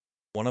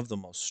One of the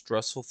most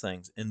stressful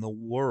things in the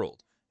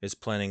world is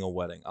planning a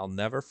wedding. I'll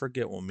never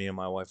forget when me and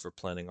my wife were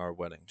planning our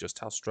wedding, just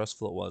how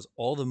stressful it was,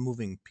 all the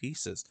moving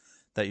pieces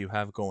that you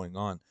have going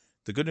on.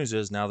 The good news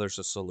is now there's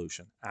a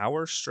solution.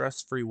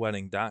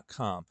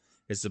 OurStressFreeWedding.com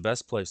is the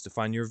best place to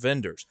find your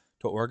vendors,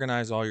 to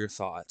organize all your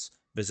thoughts.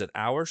 Visit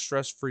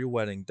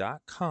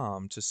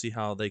OurStressFreeWedding.com to see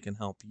how they can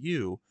help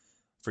you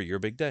for your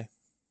big day.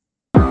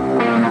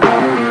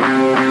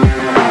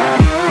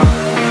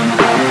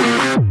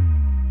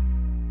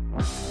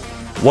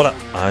 What up?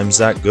 I'm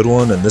Zach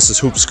Goodwin, and this is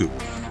Hoop Scoop,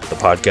 the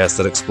podcast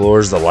that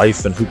explores the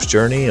life and hoops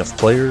journey of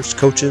players,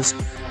 coaches,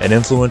 and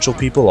influential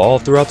people all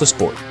throughout the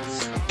sport.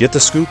 Get the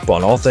scoop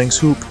on all things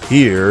hoop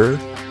here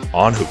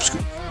on Hoop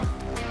Scoop.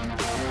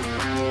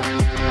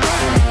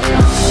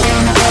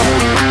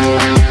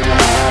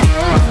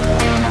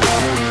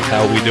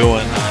 How we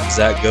doing? I'm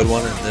Zach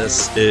Goodwin, and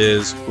this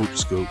is Hoop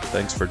Scoop.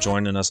 Thanks for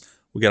joining us.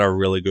 We got a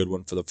really good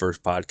one for the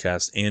first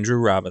podcast. Andrew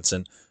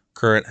Robinson,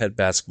 current head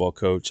basketball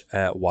coach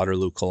at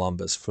Waterloo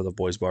Columbus for the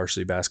boys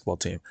varsity basketball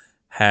team,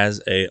 has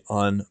an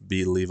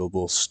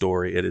unbelievable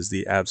story. It is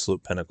the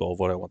absolute pinnacle of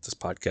what I want this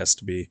podcast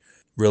to be.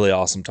 Really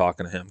awesome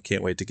talking to him.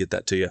 Can't wait to get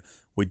that to you.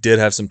 We did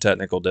have some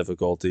technical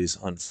difficulties.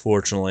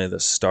 Unfortunately, the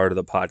start of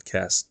the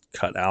podcast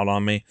cut out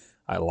on me.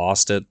 I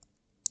lost it.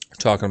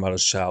 Talking about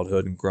his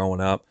childhood and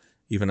growing up,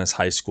 even his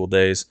high school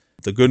days.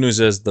 The good news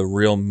is the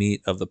real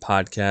meat of the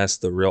podcast,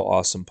 the real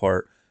awesome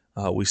part,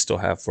 we still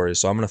have for you.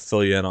 So I'm going to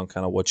fill you in on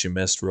kind of what you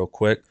missed real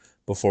quick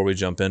before we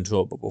jump into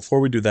it. But before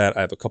we do that,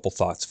 I have a couple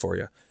thoughts for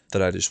you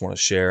that I just want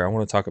to share. I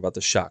want to talk about the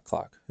shot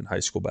clock in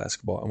high school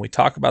basketball. And we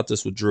talk about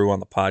this with Drew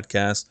on the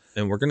podcast,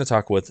 and we're going to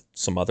talk with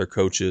some other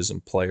coaches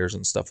and players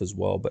and stuff as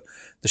well. But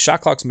the shot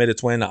clock's made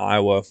its way into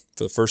Iowa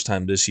for the first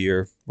time this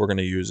year. We're going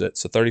to use it.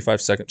 It's a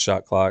 35-second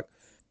shot clock.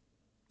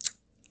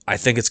 I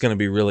think it's going to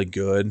be really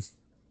good.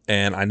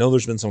 And I know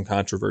there's been some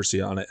controversy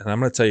on it. And I'm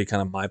going to tell you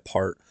kind of my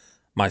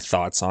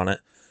thoughts on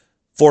it.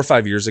 4 or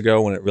 5 years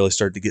ago, when it really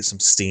started to get some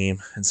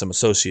steam and some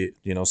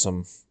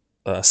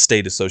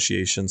state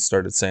associations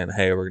started saying,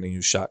 hey, we're going to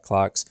use shot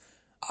clocks,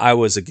 I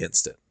was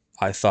against it.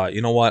 I thought,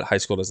 you know what, high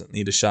school doesn't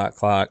need a shot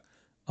clock.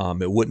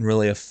 It wouldn't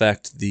really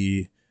affect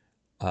the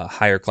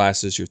higher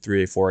classes, your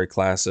 3A, 4A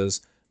classes,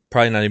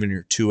 probably not even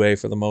your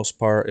 2A for the most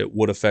part. It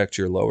would affect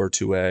your lower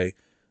 2A,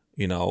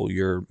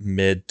 your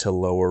mid to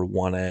lower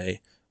 1A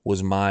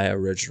was my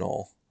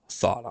original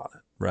thought on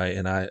it, right?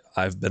 And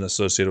I've been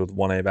associated with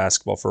 1A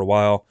basketball for a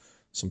while,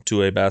 some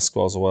 2A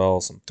basketball as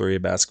well, some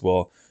 3A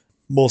basketball,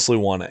 mostly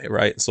 1A,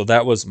 right? So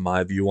that was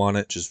my view on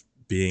it, just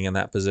being in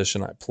that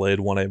position. I played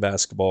 1A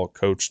basketball,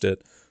 coached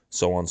it,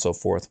 so on and so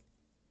forth.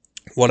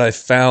 What I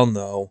found,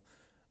 though,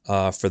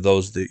 for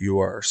those that you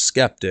are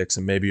skeptics,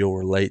 and maybe you'll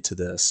relate to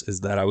this,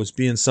 is that I was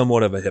being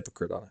somewhat of a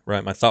hypocrite on it,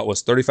 right? My thought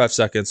was 35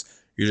 seconds,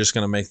 you're just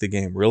going to make the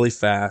game really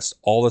fast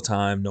all the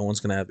time. No one's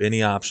going to have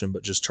any option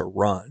but just to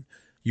run.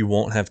 You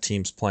won't have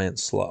teams playing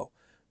slow,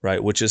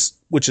 right? Which is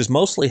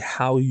mostly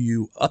how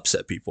you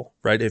upset people,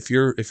 right? If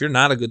you're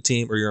not a good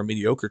team or you're a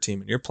mediocre team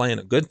and you're playing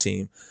a good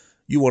team,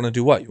 you want to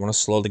do what? You want to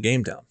slow the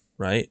game down,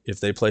 right? If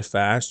they play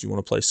fast, you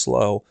want to play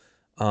slow.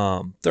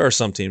 There are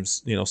some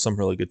teams, some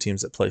really good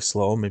teams that play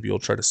slow. Maybe you'll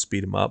try to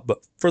speed them up,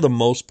 but for the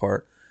most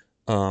part,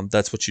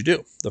 that's what you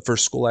do. The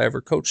first school I ever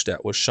coached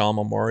at was Shaw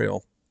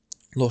Memorial.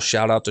 A little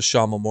shout out to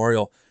Shaw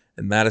Memorial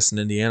in Madison,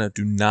 Indiana.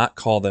 Do not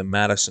call them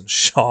Madison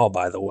Shaw,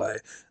 by the way.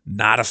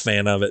 Not a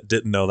fan of it.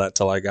 Didn't know that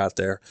till I got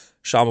there.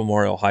 Shaw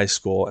Memorial High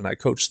School, and I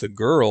coached the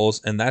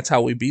girls, and that's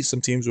how we beat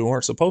some teams we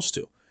weren't supposed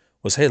to.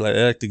 Was, hey,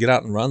 I like to get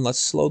out and run. Let's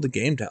slow the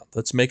game down.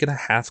 Let's make it a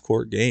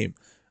half-court game.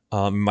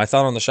 My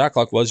thought on the shot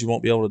clock was you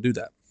won't be able to do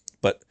that.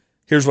 But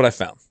here's what I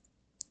found.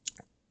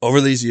 Over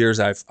these years,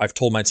 I've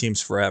told my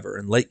teams forever,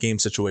 in late game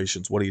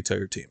situations, what do you tell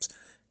your teams?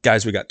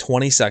 Guys, we got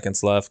 20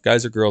 seconds left.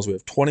 Guys or girls, we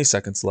have 20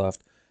 seconds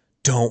left.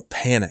 Don't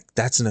panic.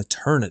 That's an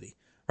eternity,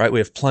 right? We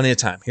have plenty of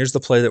time. Here's the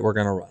play that we're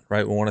going to run,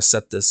 right? We want to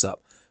set this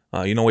up.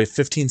 We have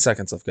 15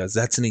 seconds left, guys.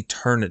 That's an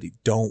eternity.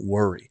 Don't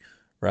worry,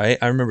 right?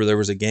 I remember there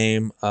was a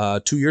game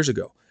 2 years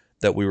ago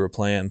that we were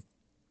playing.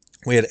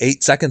 We had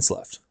 8 seconds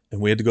left,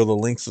 and we had to go the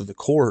length of the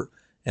court.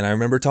 And I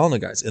remember telling the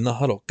guys in the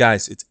huddle,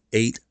 guys, it's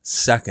 8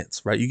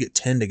 seconds, right? You get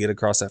 10 to get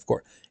across half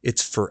court.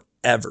 It's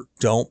forever.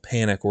 Don't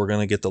panic. We're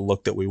going to get the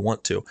look that we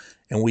want to.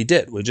 And we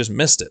did. We just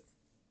missed it.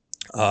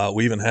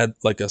 We even had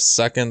like a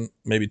second,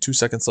 maybe 2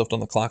 seconds left on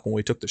the clock when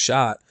we took the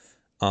shot.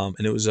 And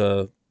it was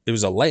a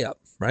layup,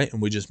 right?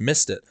 And we just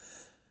missed it.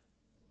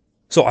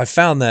 So I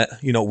found that,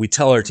 we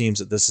tell our teams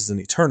that this is an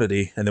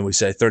eternity, and then we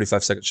say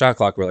 35-second shot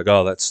clock. We're like,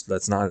 oh,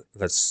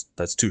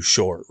 that's too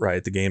short,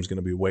 right? The game's going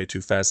to be way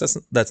too fast.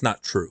 That's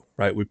not true,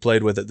 right? We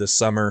played with it this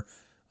summer.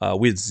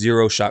 We had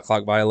 0 shot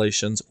clock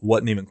violations.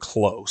 Wasn't even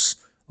close.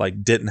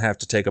 Like, didn't have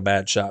to take a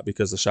bad shot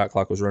because the shot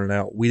clock was running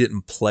out. We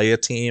didn't play a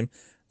team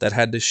that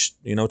had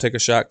to, take a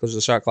shot because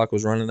the shot clock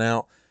was running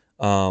out.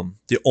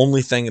 The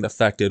only thing it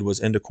affected was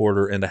into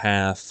quarter, into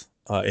half,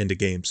 into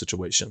game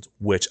situations,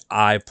 which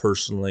I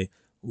personally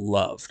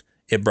loved.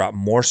 It brought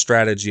more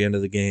strategy into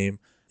the game.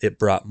 It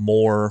brought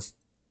more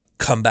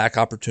comeback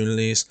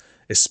opportunities.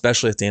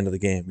 especially at the end of the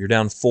game. You're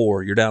down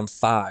 4, you're down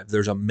 5,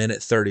 there's a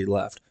minute 30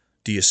 left.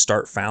 Do you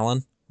start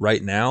fouling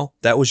right now?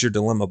 That was your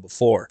dilemma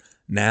before.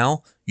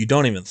 Now you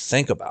don't even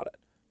think about it,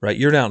 right?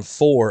 You're down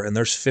 4 and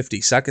there's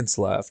 50 seconds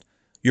left.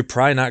 You're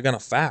probably not going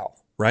to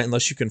foul, right?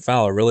 Unless you can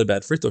foul a really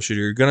bad free throw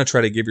shooter, you're going to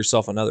try to give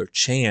yourself another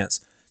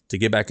chance to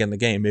get back in the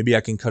game. Maybe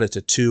I can cut it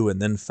to 2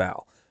 and then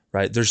foul,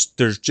 right? There's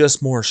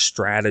just more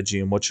strategy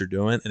in what you're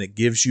doing, and it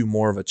gives you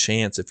more of a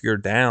chance if you're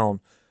down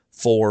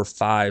 4,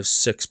 5,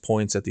 6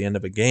 points at the end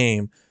of a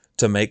game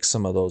to make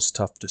some of those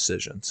tough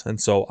decisions. And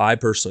so I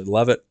personally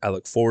love it. I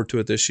look forward to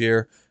it this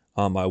year.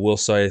 I will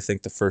say I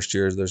think the first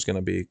year there's going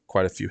to be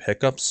quite a few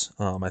hiccups.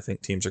 I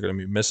think teams are going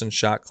to be missing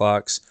shot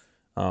clocks.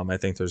 I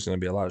think there's going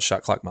to be a lot of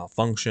shot clock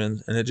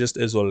malfunction, and it just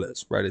is what it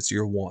is, right? It's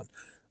year one.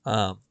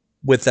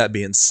 With that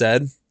being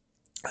said,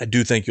 I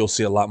do think you'll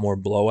see a lot more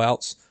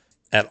blowouts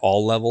at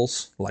all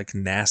levels, like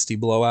nasty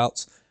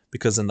blowouts,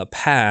 because in the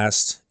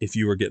past, if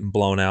you were getting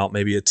blown out,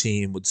 maybe a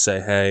team would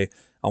say, hey,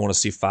 I want to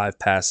see 5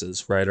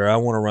 passes, right? Or I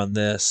want to run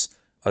this,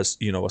 a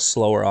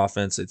slower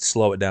offense. They'd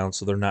slow it down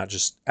so they're not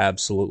just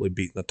absolutely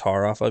beating the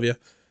tar off of you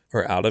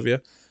or out of you.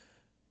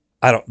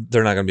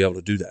 They're not going to be able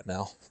to do that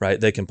now, right?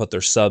 They can put their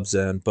subs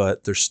in,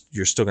 but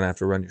you're still going to have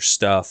to run your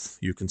stuff.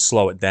 You can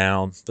slow it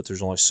down, but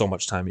there's only so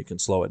much time you can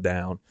slow it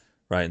down,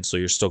 right? And so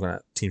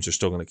teams are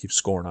still going to keep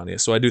scoring on you.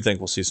 So I do think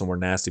we'll see some more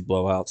nasty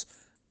blowouts.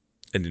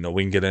 And,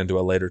 we can get into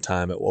a later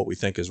time at what we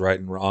think is right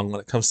and wrong when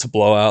it comes to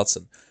blowouts.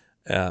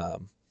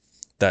 And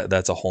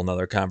that's a whole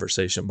nother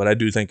conversation. But I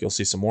do think you'll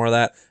see some more of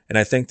that. And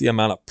I think the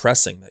amount of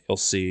pressing that you'll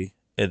see,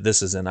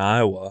 this is in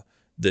Iowa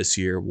this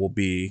year, will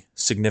be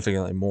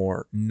significantly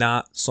more.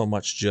 Not so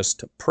much just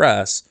to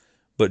press,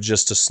 but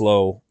just to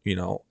slow,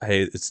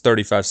 hey, it's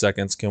 35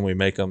 seconds. Can we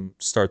make them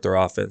start their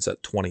offense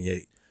at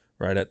 28,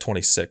 right? At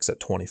 26, at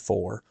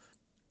 24.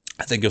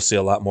 I think you'll see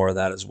a lot more of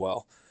that as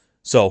well.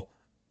 So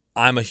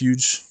I'm a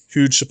huge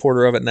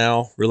supporter of it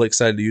now. Really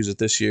excited to use it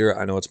this year.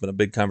 I know it's been a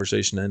big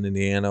conversation in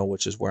Indiana,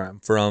 which is where I'm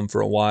from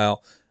for a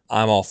while.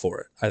 I'm all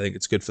for it. I think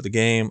it's good for the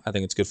game. I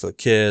think it's good for the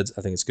kids.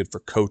 I think it's good for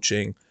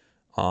coaching.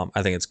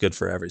 I think it's good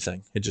for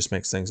everything. It just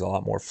makes things a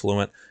lot more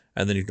fluent.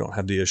 And then you don't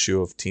have the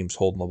issue of teams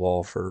holding the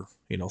ball for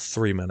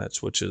 3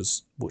 minutes, which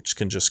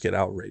can just get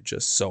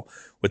outrageous. So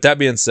with that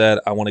being said,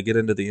 I want to get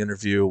into the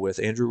interview with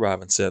Andrew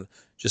Robinson.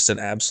 Just an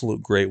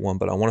absolute great one,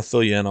 but I want to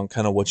fill you in on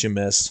kind of what you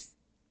missed.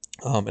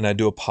 And I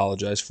do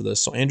apologize for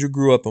this. So Andrew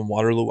grew up in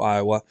Waterloo,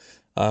 Iowa,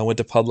 went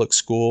to public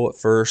school at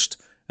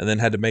first, and then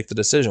had to make the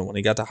decision when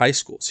he got to high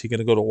school. Is he going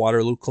to go to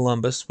Waterloo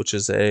Columbus, which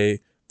is a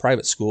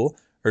private school,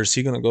 or is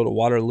he going to go to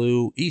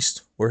Waterloo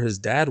East, where his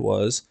dad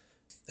was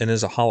and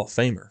is a Hall of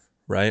Famer,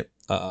 right,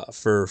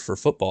 for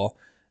football?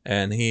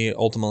 And he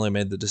ultimately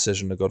made the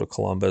decision to go to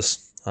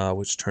Columbus,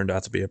 which turned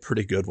out to be a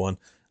pretty good one.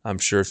 I'm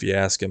sure if you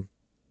ask him.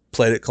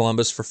 Played at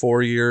Columbus for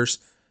 4 years.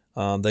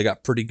 They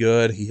got pretty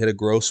good. He hit a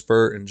growth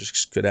spurt and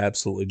just could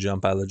absolutely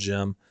jump out of the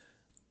gym.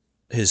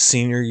 His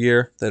senior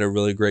year, they had a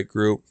really great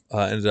group.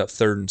 Ended up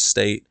third in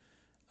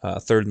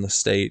the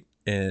state,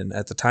 and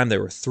at the time they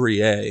were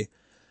 3A.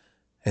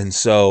 And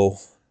so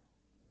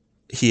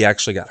he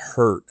actually got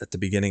hurt at the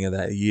beginning of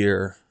that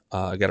year.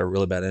 Got a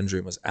really bad injury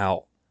and was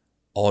out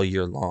all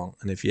year long.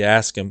 And if you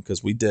ask him,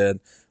 because we did,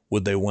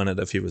 would they win it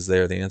if he was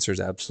there? The answer is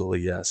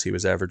absolutely yes. He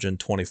was averaging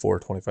 24,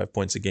 25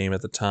 points a game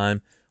at the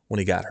time when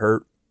he got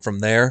hurt. From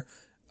there,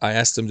 I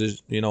asked him,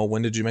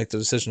 when did you make the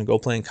decision to go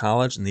play in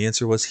college? And the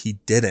answer was he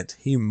didn't.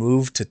 He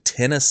moved to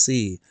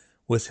Tennessee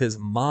with his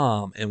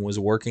mom and was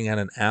working at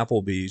an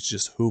Applebee's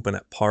just hooping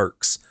at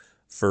parks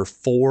for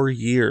 4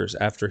 years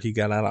after he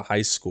got out of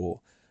high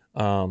school.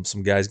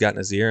 Some guys got in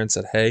his ear and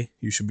said, hey,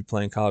 you should be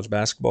playing college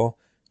basketball.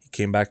 He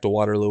came back to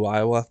Waterloo,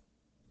 Iowa.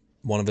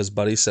 One of his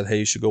buddies said, hey,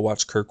 you should go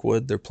watch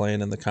Kirkwood. They're playing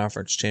in the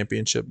conference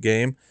championship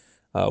game,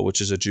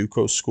 which is a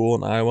JUCO school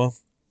in Iowa.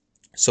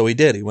 So he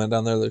did. He went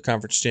down there to the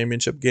conference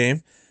championship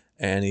game,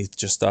 and he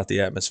just thought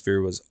the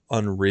atmosphere was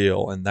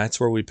unreal. And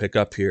that's where we pick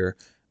up here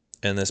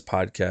in this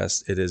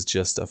podcast. It is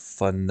just a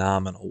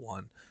phenomenal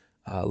one.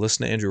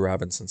 Listen to Andrew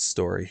Robinson's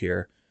story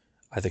here.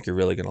 I think you're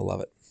really going to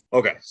love it.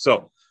 Okay,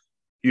 so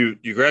you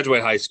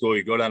graduate high school,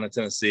 you go down to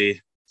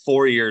Tennessee,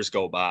 4 years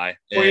go by.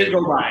 4 years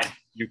go by.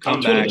 You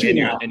come back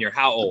and you're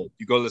how old?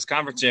 You go to this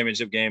conference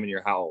championship game and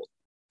you're how old?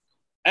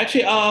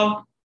 Actually,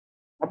 my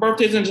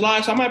birthday's in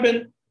July, so I might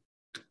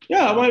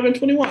have been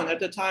 21 at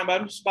the time.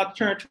 I'm just about to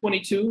turn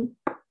 22.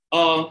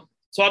 So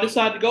I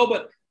decided to go,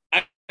 but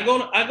I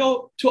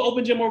go to an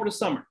open gym over the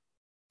summer.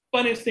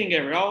 Funniest thing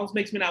ever. It always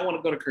makes me not want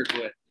to go to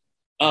Kirkwood.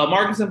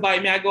 Marcus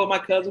invited me. I go with my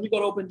cousin. We go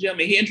to open gym,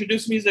 and he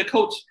introduced me to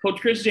Coach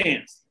Chris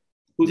Jans,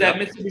 who's at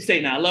Mississippi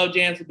State now. I love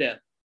Jans to death.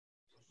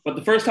 But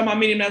the first time I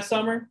meet him that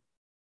summer,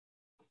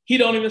 he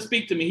don't even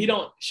speak to me. He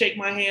don't shake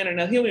my hand or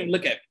nothing. He don't even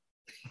look at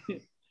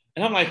me.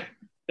 And I'm like,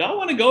 do I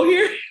want to go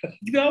here?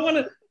 Do I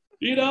want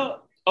to,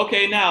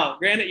 Okay, now,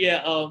 granted,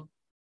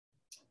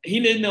 he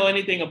didn't know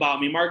anything about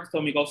me. Marcus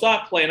told me, go, so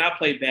I play, and I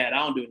play bad. I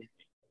don't do anything.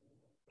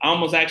 I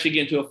almost actually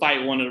get into a fight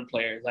with one of the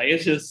players. Like,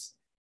 it's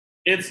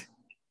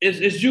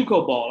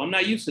JUCO ball. I'm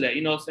not used to that.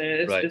 You know what I'm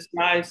saying? It's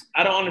nice.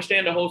 I don't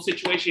understand the whole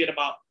situation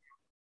about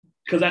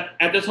because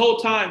at this whole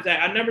time, Zach,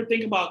 I never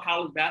think about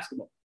college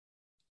basketball.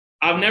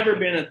 I've never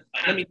been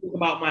let me think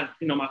about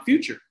my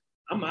future.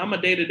 I'm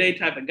a day-to-day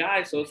type of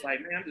guy. So it's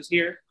like, man, I'm just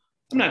here.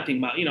 I'm not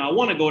thinking about, I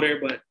want to go there,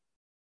 but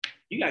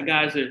you got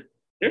guys that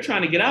they're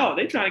trying to get out.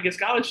 They're trying to get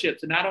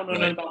scholarships, and I don't know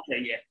nothing about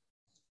that yet.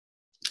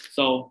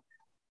 So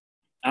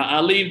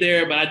I leave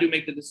there, but I do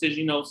make the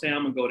decision, say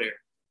I'm going to go there.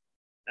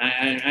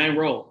 I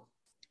enroll.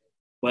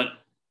 But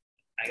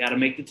I got to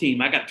make the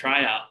team. I got to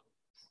try out.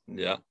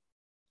 Yeah.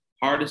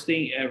 Hardest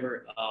thing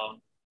ever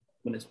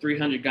when it's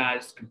 300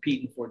 guys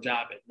competing for a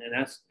job.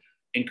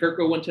 And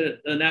Kirkwood went to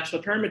the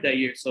national tournament that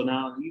year. So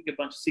now you get a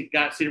bunch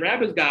of Cedar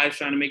Rapids guys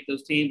trying to make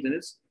those teams, and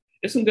it's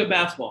some good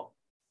basketball.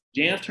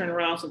 Jan's turning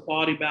around some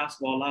quality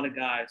basketball, a lot of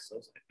guys. So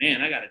it's like,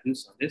 man, I got to do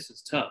something. This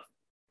is tough.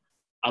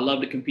 I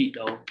love to compete,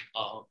 though.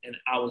 And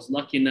I was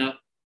lucky enough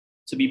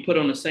to be put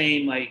on the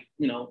same,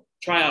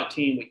 tryout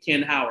team with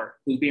Ken Howard,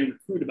 who's being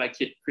recruited by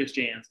Chris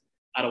Jans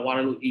out of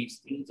Waterloo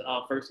East. He's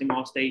first team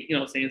All-State, you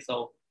know what I'm saying?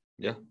 So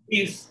yeah,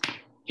 he's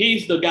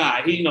the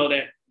guy. He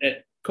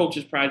that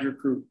coaches pride to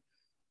recruit.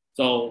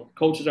 So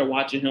coaches are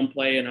watching him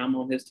play, and I'm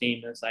on his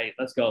team. And it's like,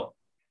 let's go.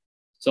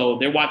 So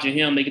they're watching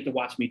him. They get to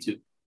watch me too.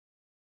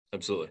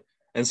 Absolutely.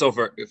 And so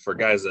for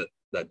guys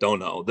that don't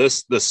know,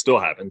 this still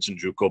happens in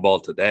JUCO ball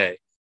today.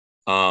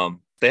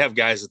 They have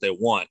guys that they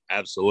want,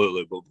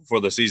 absolutely. But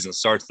before the season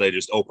starts, they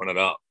just open it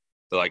up.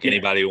 They're like,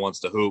 anybody who wants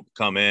to hoop,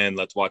 come in,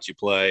 let's watch you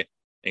play,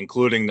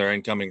 including their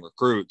incoming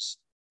recruits.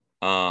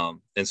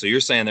 And so you're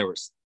saying there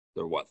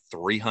were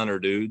 300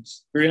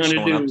 dudes?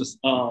 300 dudes.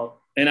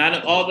 And I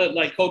know all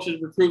the coaches,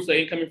 recruits,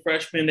 the incoming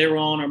freshmen they were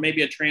on, or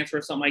maybe a transfer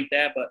or something like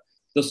that. But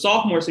the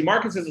sophomore,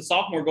 Marcus is a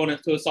sophomore going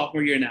into his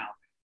sophomore year now.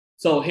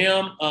 So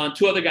him,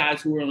 two other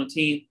guys who were on the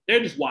team, they're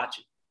just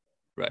watching.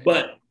 Right.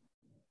 But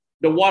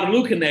the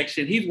Waterloo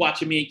connection, he's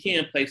watching me and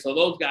Ken play. So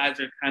those guys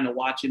are kind of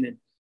watching. And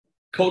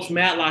Coach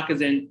Matlock is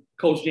in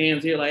Coach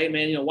Jan's here, like, hey,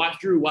 man, watch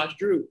Drew.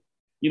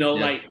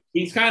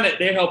 He's kind of,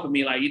 they're helping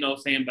me,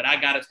 but I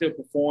got to still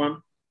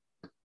perform.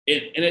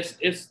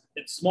 It's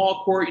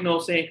small court,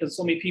 because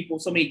so many people,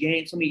 so many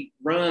games, so many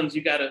runs,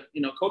 you got to,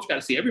 coach got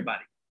to see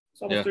everybody.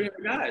 It's almost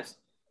 300 guys.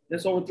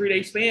 It's over a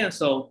 3-day span.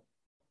 So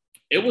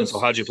it was. And so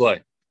how'd you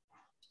play?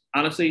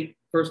 Honestly,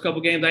 first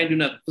couple games, I didn't do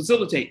nothing.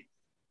 Facilitate,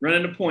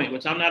 running the point,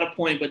 which I'm not a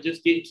point, but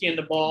just getting Ken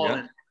the ball.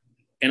 Yeah.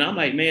 And I'm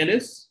like, man,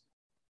 this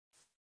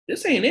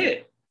ain't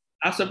it.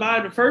 I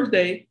survived the first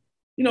day,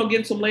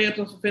 getting some layups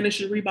and some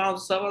finishes,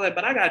 rebounds and stuff like that.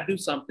 But I got to do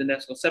something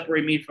that's going to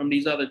separate me from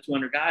these other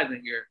 200 guys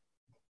in here.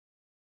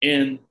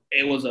 And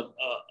it was a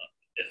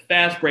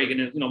fast break.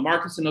 And,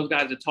 Marcus and those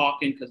guys are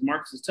talking because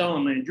Marcus is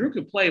telling him, man, Drew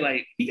can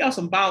play. He got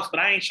some bounce,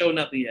 but I ain't showed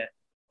nothing yet.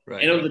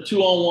 Right. And it was a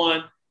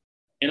 2-on-1.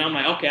 And I'm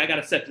like, okay, I got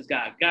to set this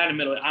guy. Guy in the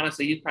middle,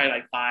 honestly, he's probably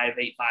like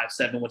 5'8",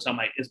 5'7", which I'm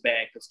like, it's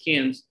bad because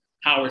Ken's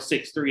Howard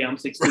 6'3", I'm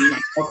 6'3".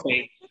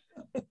 Okay.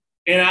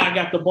 And I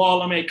got the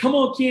ball. I'm like, come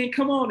on, Ken,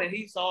 come on. And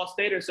he's all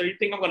stater. So you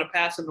think I'm going to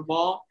pass him the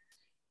ball?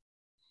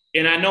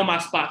 And I know my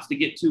spots to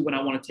get to when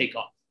I want to take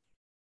off.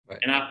 Right.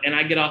 And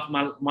I get off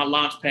my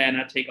launch pad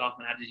and I take off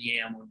and I just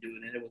I'm going to do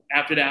it. And it was,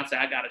 after that, I said,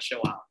 I got to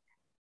show out.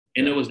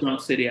 And it was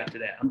Dunk City after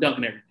that. I'm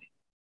dunking everything.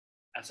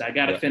 I said, I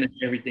got to finish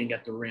everything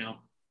at the rim.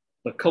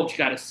 But coach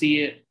got to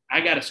see it.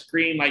 I got to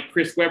scream like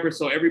Chris Webber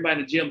so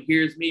everybody in the gym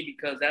hears me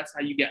because that's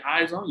how you get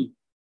eyes on you.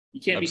 You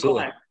can't be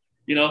quiet.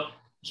 You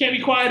can't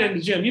be quiet in the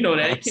gym. You know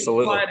that.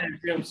 Absolutely. You can't be quiet in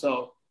the gym.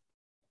 So,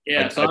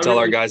 yeah. I tell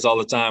our guys all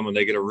the time when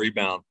they get a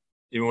rebound,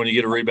 even when you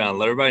get a rebound,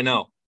 let everybody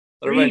know.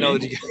 Let everybody know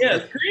that you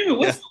get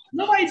screaming.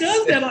 Nobody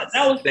does that.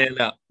 That was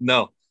stand out.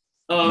 No.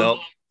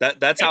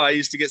 That's how I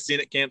used to get seen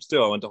at camps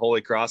too. I went to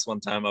Holy Cross one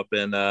time up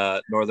in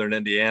northern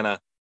Indiana.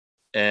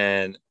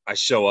 And I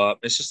show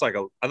up. It's just I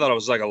thought it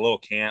was like a little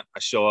camp. I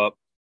show up.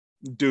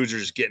 Dudes are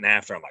just getting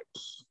after. I'm like,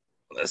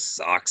 this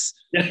sucks.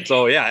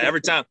 So, yeah,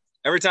 every time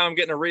I'm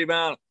getting a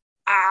rebound,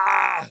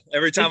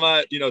 every time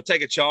I,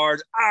 take a charge,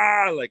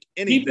 like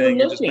anything,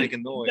 you're just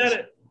making noise.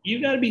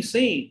 You got to be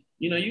seen.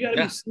 You got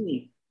to be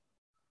seen.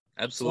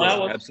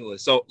 Absolutely. Absolutely.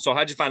 So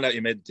how'd you find out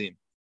you made the team?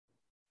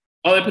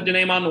 Oh, they put your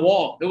name on the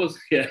wall. It was,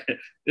 That's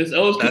it.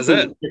 That's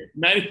it.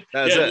 Name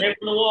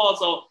on the wall.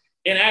 So,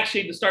 and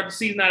actually, to start the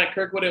season out at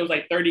Kirkwood, it was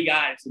like 30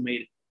 guys who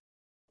made it.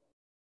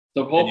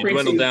 So whole and you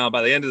dwindled down.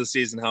 By the end of the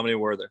season, how many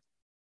were there?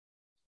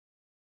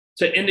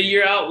 To end the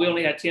year out, we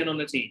only had 10 on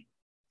the team.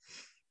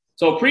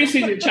 So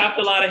preseason chopped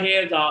a lot of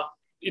heads off.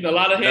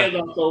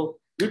 Off. So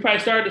we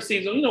probably started the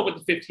season, with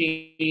the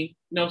 15,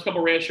 a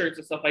couple red shirts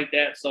and stuff like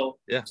that. So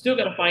still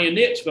got to find your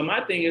niche. But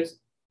my thing is,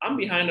 I'm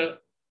behind the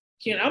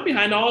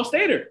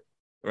All-Stater.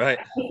 Right.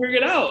 I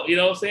figured it out. You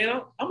know what I'm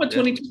saying? I'm a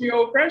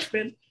 22-year-old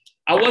freshman.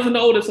 I wasn't the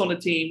oldest on the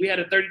team. We had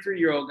a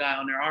 33-year-old guy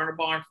on there, Arnold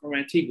Barnes from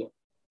Antigua,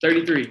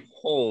 33.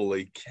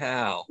 Holy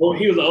cow. Well,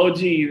 he was an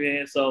OG,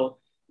 man. So,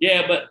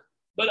 yeah, but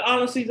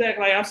honestly, Zach,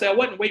 like I said, I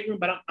wasn't weight room,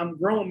 but I'm a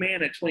grown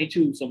man at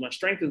 22, so my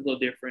strength is a little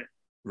different.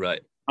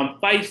 Right. I'm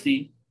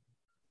feisty.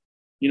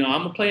 I'm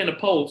going to play in the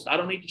post. I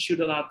don't need to shoot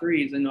a lot of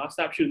threes. I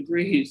stopped shooting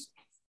threes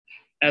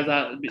as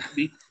I got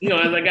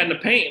in the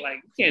paint.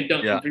 Like, you can't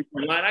dunk from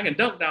 3-point line. I can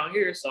dunk down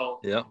here.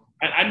 So,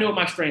 I knew what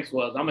my strengths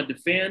was. I'm a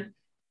defend.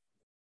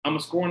 I'm a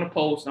score in the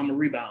post. I'm a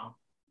rebound.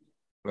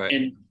 Right.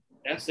 And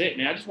that's it,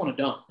 man. I just want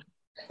to dunk.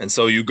 And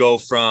so you go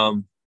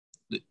from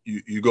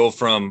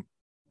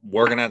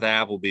working at the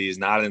Applebee's,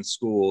 not in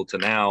school, to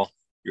now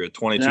you're a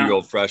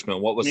 22-year-old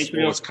freshman. What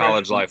was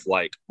college life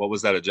like? What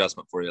was that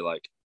adjustment for you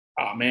like?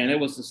 Oh, man, it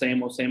was the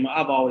same old.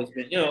 I've always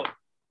been,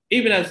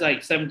 even as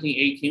like 17,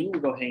 18, we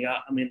would go hang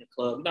out. I'm in the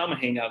club. I'm a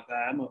hangout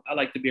guy. I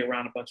like to be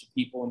around a bunch of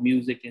people and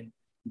music and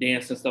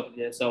dance and stuff like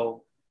that.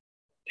 So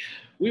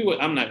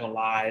I'm not going to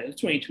lie. As a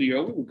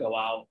 22-year-old, we would go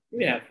out.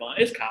 We have fun.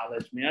 It's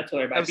college, man. I tell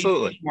everybody,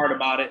 absolutely, be smart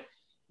about it.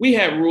 We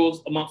had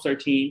rules amongst our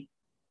team.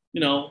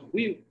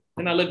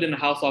 And I lived in the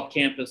house off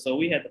campus, so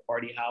we had the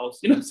party house.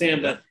 You know what I'm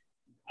saying? Yeah. But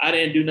I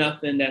didn't do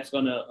nothing that's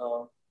going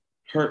to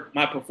hurt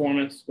my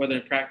performance, whether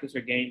in practice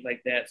or games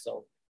like that.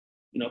 So,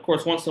 of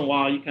course, once in a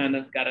while, you kind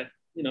of got to,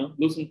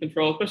 lose some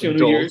control, especially on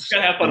New Year's. You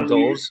got to have fun on New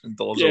Year's.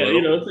 Indulge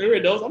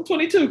a I'm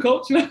 22,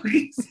 coach. No,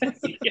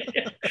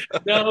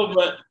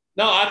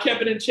 I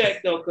kept it in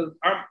check, though, because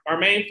our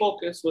main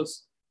focus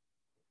was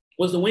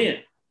the win.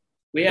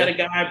 We had a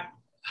guy,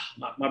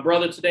 my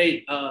brother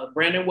today,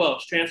 Brandon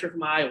Welch, transferred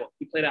from Iowa.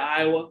 He played at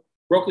Iowa,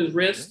 broke his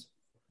wrist.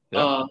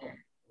 Yeah.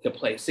 Could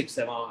play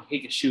 6'7".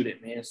 He could shoot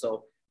it, man.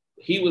 So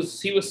he was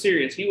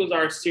serious. He was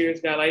our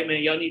serious guy. Like,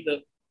 man, y'all need to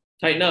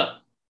tighten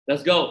up.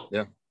 Let's go.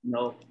 Yeah.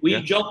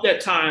 We joked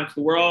at times.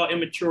 So we're all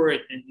immature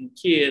and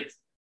kids,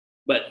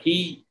 but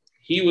he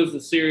was the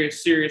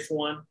serious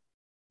one.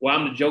 Well,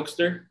 I'm the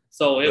jokester.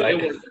 So it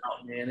worked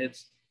out, man.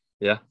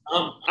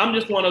 I'm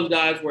just one of those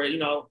guys where,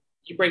 you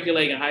break your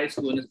leg in high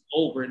school and it's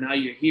over. And now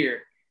you're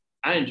here.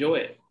 I enjoy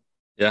it.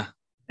 Yeah.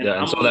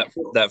 And so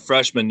that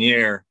freshman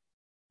year,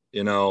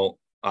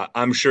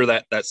 I'm sure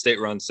that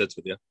state run sits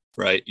with you,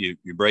 right? You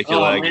break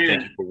your leg, man. You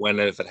think you can win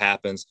it if it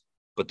happens,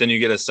 but then you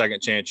get a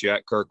second chance. You're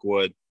at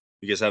Kirkwood.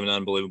 You guys have an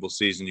unbelievable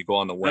season. You go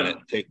on to win it.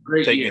 Take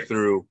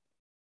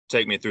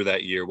me through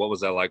that year. What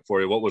was that like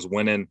for you? What was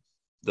winning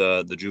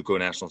the JUCO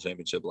national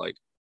championship like?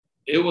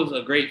 It was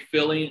a great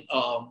feeling.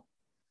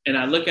 And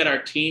I look at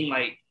our team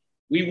like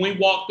when we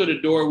walk through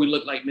the door, we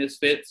look like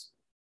misfits.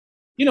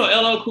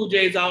 LL Cool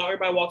J's out.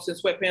 Everybody walks in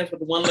sweatpants with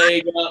the one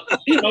leg up.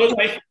 It's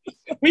like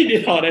we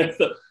did all that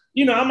stuff.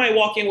 I might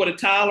walk in with a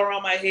towel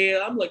around my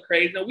head. I'm look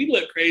crazy. No, we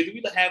look crazy.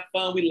 We have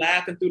fun. We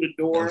laughing through the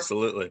door.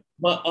 Absolutely.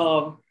 But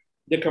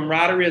the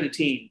camaraderie of the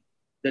team,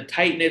 the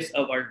tightness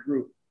of our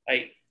group.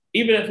 Like,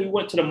 even if we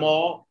went to the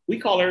mall, we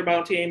call everybody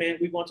on team, man,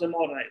 we going to the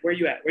mall tonight. Where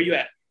you at?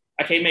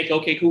 I can't make it.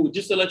 Okay, cool.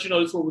 Just to let you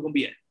know, this is where we're going to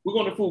be at. We're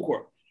going to food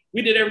court.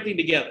 We did everything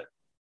together.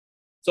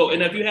 So,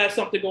 and if you had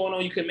something going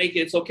on, you could make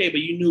it. It's okay,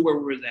 but you knew where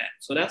we was at.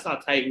 So that's how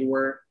tight we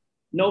were.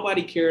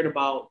 Nobody cared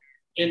about,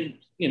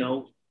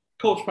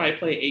 coach probably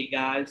played 8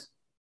 guys,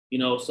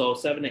 so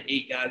 7 to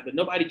 8 guys, but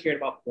nobody cared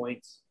about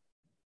points.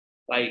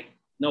 Like,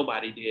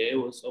 nobody did. It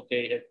was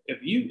okay.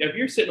 If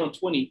you're sitting on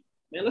 20,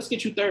 man, let's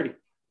get you 30.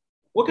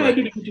 What can I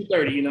do to get you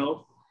 30?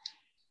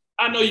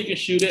 I know you can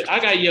shoot it.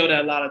 I got yelled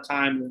at a lot of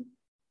times.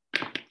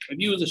 If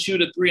you was a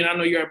shooter 3 and I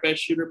know you're our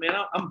best shooter, man,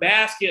 I'm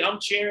basket, I'm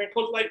cheering.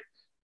 Coach like,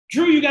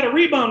 Drew, you got a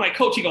rebound. Like,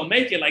 coach, you gonna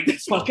make it. Like,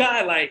 that's my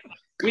guy. Like,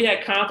 we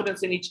had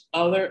confidence in each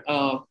other.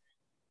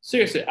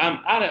 Seriously,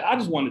 I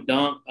just want to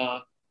dunk.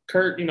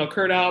 Kurt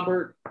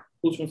Albert,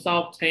 who's from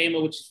South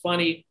Tama, which is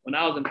funny. When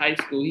I was in high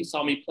school, he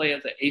saw me play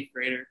as an 8th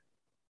grader,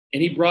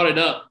 and he brought it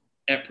up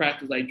at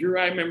practice. Like, Drew,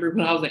 I remember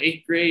when I was in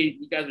 8th grade,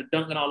 you guys were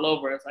dunking all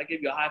over us. I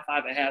gave you a high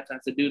five at halftime. I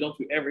said, dude, don't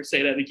you ever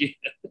say that again.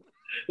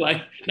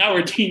 Like, now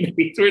we're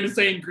teammates. We're in the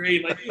same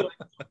grade. Like,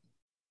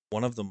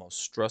 one of the most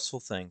stressful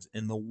things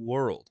in the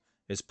world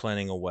is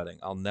planning a wedding.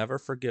 I'll never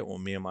forget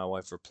when me and my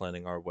wife were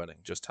planning our wedding,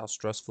 just how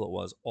stressful it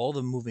was, all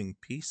the moving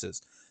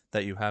pieces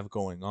that you have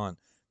going on.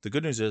 The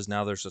good news is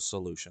now there's a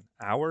solution.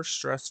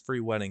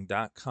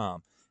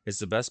 OurStressFreeWedding.com is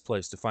the best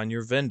place to find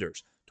your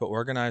vendors, to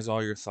organize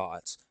all your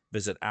thoughts.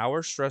 Visit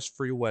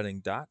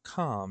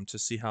OurStressFreeWedding.com to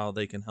see how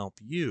they can help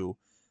you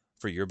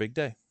for your big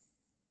day.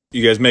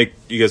 You guys make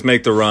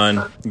the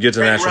run, get to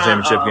the national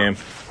championship game.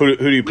 Who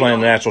do you play in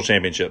the national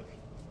championship?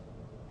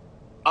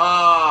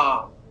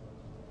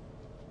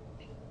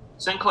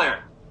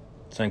 Sinclair.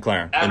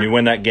 And you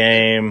win that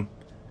game.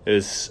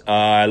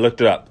 I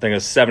looked it up. I think it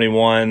was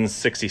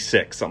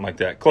 71-66, something like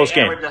that. Close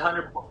game.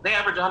 They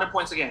average 100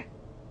 points a game.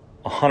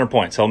 100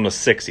 points. Held them to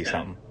 60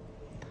 something.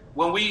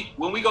 When we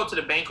go to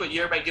the banquet,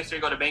 everybody gets there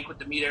to go to the banquet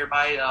to meet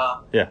everybody.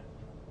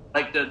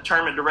 Like the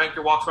tournament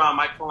director walks around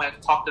microphone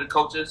and talk to the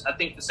coaches. I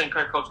think the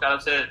Sinclair coach got up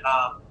and said,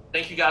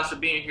 "Thank you guys for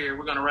being here.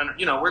 We're gonna run.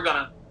 We're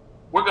gonna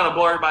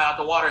blow everybody out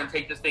the water and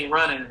take this thing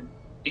running." And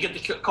you get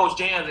to Coach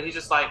Jans, and he's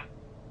just like,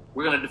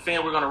 "We're gonna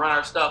defend. We're gonna run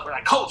our stuff." We're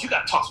like, "Coach, you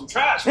gotta talk some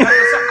trash. Man.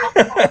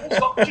 What's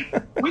up, Coach?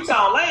 We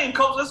sound lame,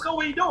 Coach. Let's go.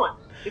 What are you doing?"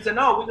 He said,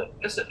 "No,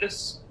 it's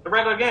a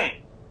regular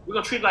game. We're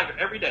gonna treat it like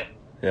every day.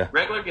 Yeah.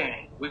 Regular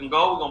game. We can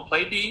go. We're gonna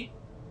play D.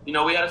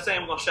 We had a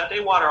saying. We're gonna shut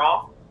their water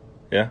off.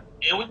 Yeah.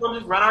 And we're gonna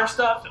just run our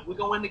stuff, and we're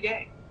gonna win the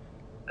game."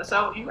 That's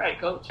how you're right,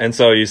 Coach. And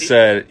so you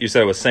said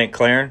it was St.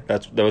 Clair.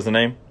 That was the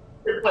name.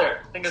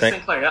 Sinclair. I think it's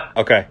Sinclair. Yeah.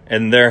 Okay.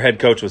 And their head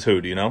coach was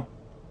who? Do you know?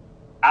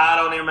 I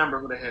don't even remember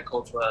who the head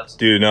coach was.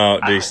 Do you know?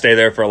 Did he stay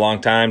there for a long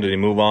time? Did he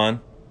move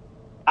on?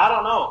 I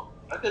don't know.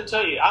 I couldn't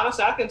tell you.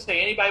 Honestly, I couldn't tell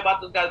you anybody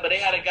about those guys, but they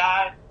had a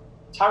guy,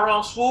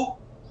 Tyrone Swoop,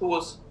 who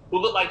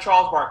looked like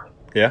Charles Barkley.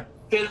 Yeah.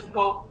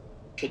 Physical,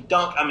 could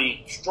dunk. I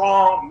mean,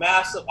 strong,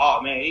 massive.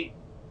 Oh man,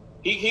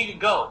 he could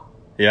go.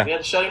 Yeah. We had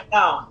to shut him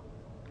down.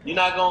 You're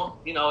not going.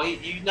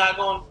 You're not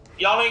going.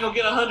 Y'all ain't gonna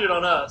get 100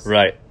 on us.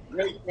 Right.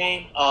 Great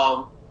game.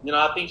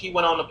 I think he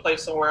went on to play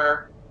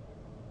somewhere.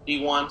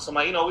 D1.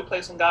 Somebody. We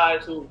played some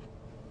guys who.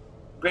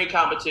 Great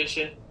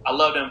competition. I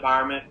love the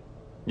environment.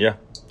 Yeah.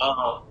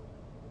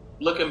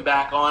 Looking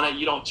back on it,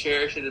 you don't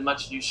cherish it as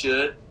much as you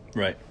should.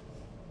 Right.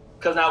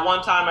 Because not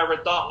one time I ever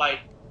thought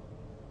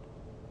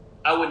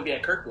I wouldn't be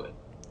at Kirkwood.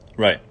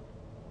 Right.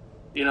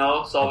 So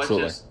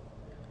Absolutely. it's just.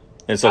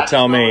 And so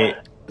tell me,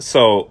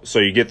 so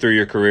you get through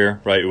your career,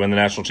 right? You win the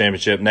national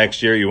championship.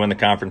 Next year, you win the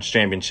conference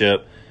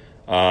championship.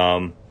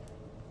 And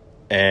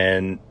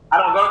I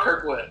don't go to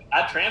Kirkwood.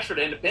 I transferred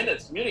to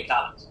Independence Community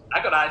College.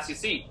 I go to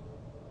ICC.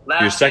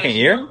 Your second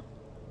year?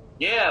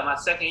 Yeah, my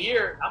second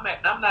year. I'm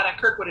not at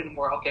Kirkwood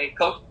anymore. Okay,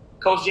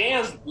 Coach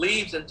Jans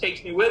leaves and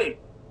takes me with him.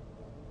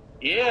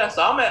 Yeah,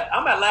 so I'm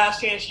at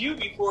Last Chance U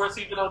before it's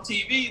even on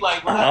TV.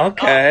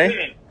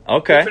 Okay.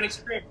 Different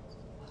experience.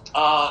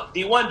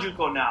 D1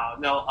 JUCO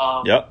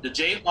now. Yep. The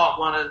Jayhawk,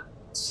 one of the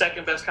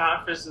second best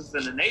conferences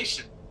in the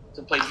nation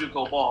to play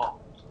JUCO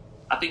ball.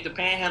 I think the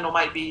Panhandle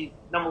might be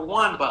number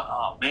one,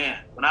 but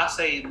man, when I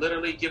say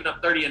literally giving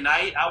up 30 a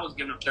night, I was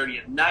giving up 30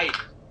 a night.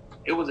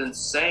 It was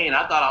insane.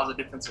 I thought I was a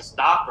defensive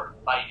stopper.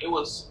 It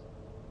was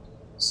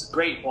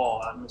great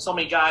ball. I mean, so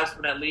many guys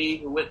from that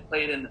league who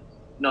played in,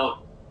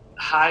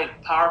 high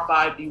Power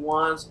 5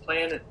 D1s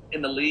playing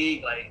in the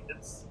league.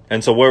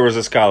 And so where was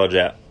this college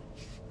at?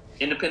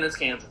 Independence,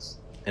 Kansas.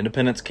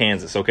 Independence,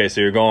 Kansas. Okay, so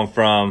you're going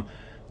from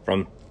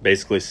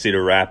basically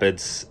Cedar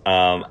Rapids,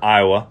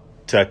 Iowa,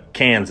 to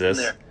Kansas.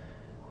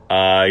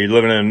 You're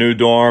living in a new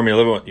dorm.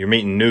 You're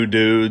meeting new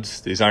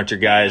dudes. These aren't your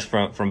guys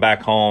from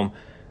back home.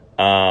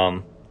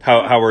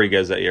 How were you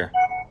guys that year?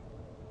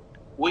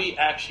 We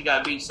actually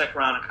got beat second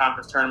round of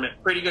conference tournament.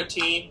 Pretty good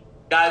team.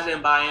 Guys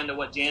didn't buy into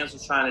what Jans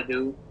was trying to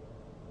do.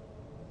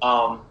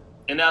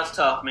 And that's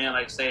tough, man.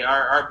 Like I say,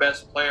 our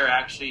best player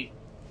actually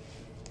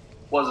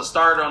was a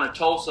starter on a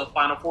Tulsa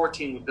Final Four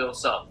team with Bill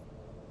Self.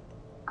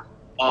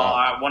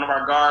 Wow. One of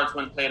our guards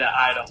went and played at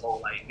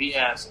Idaho. We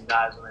had some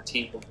guys on the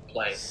team who could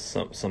play.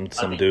 Some dudes.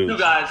 Two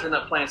guys ended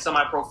up playing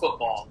semi-pro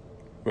football.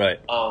 Right.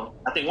 I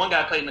think one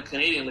guy played in the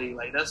Canadian League.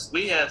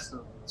 We had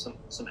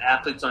some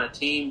athletes on a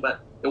team,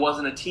 but it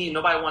wasn't a team.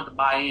 Nobody wanted to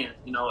buy in.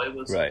 It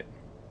was right.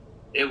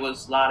 It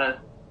was a lot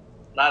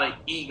of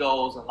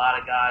egos and a lot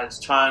of guys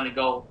trying to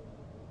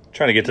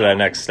get to that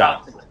next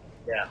stop.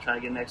 Yeah,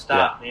 trying to get next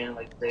stop, man.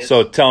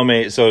 So tell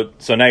me, so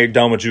now you're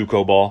done with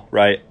JUCO ball,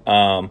 right?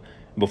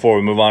 Before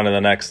we move on to the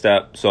next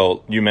step,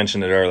 so you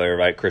mentioned it earlier,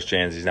 right? Chris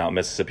Jans, he's now at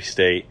Mississippi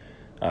State.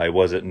 He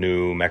was at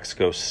New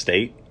Mexico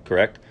State,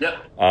 correct?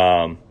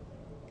 Yep.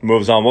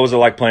 Moves on. What was it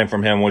like playing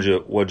from him?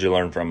 What'd you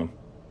learn from him?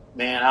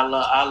 Man,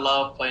 I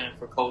love playing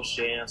for Coach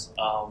Jans.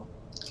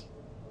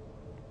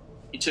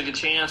 He took a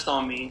chance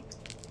on me,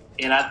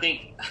 and I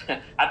think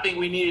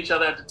we needed each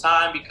other at the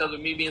time because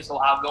of me being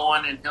so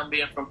outgoing and him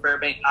being from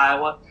Fairbank,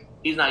 Iowa.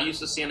 He's not used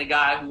to seeing a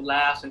guy who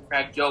laughs and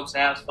cracks jokes,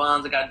 has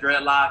fun, that got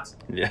dreadlocks.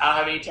 Yeah. I don't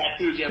have any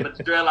tattoos yet, but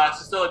the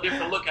dreadlocks is still a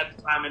different look at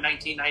the time in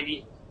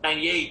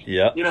 1998.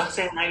 Yeah. You know what I'm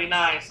saying?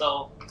 99.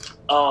 So,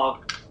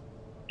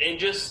 and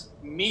just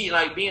me,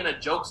 being a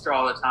jokester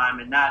all the time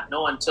and not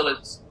knowing until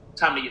it's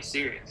time to get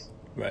serious.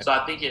 Right. So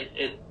I think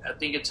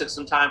it took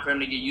some time for him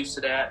to get used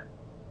to that.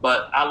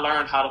 But I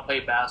learned how to play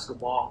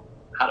basketball,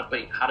 how to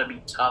be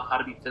tough, how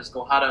to be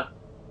physical, how to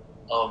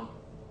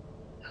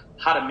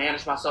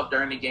manage myself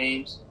during the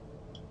games.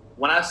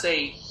 When I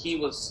say he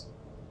was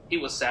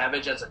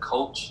savage as a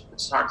coach,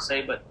 it's hard to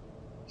say, but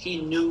he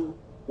knew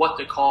what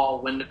to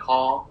call, when to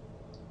call.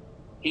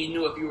 He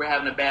knew if you were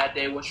having a bad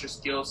day, what's your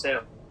skill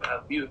set.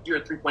 If you're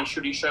a 3-point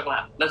shooter, you're struggling.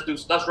 Let's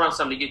run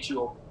something to get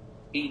you over.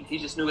 He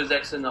just knew his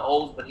X's and the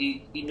O's, but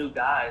he knew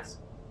guys.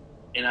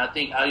 And I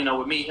think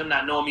with me, him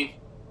not knowing me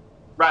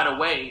right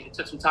away, it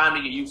took some time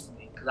to get used to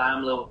me because I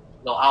am a little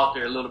out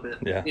there a little bit.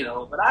 Yeah.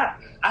 But I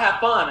have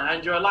fun and I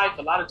enjoy life.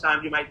 A lot of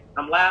times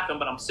I'm laughing,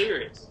 but I'm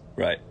serious.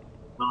 Right.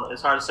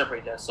 It's hard to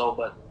separate that.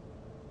 But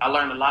I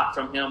learned a lot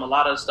from him. A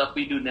lot of the stuff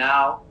we do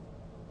now,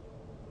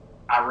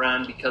 I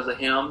run because of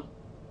him.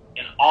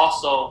 And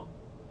also,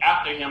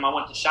 after him, I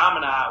went to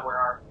Chaminade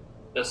where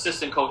the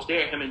assistant coach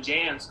there, him and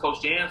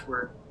Coach Jans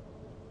were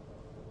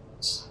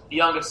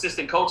young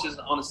assistant coaches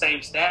on the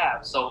same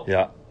staff. So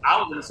yeah.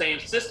 I was in the same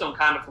system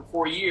kind of for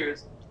 4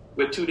 years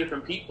with two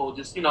different people.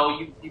 Just,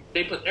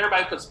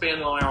 everybody put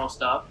spin on their own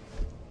stuff.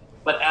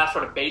 But as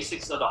for the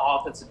basics of the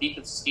offensive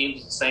defensive schemes,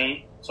 it's the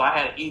same. So I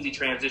had an easy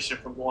transition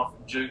from going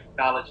from junior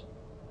college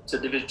to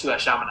Division II at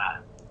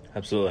Chaminade.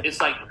 Absolutely. It's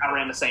like I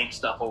ran the same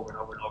stuff over and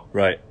over and over.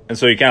 Right. And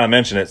so you kind of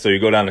mentioned it. So you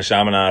go down to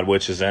Chaminade,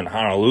 which is in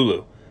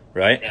Honolulu,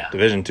 right? Yeah.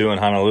 Division II in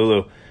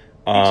Honolulu.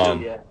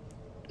 Yeah.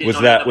 Was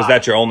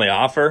that your only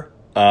offer?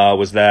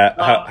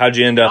 How'd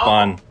you end up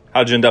on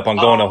How'd you end up on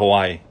going to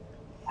Hawaii?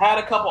 Had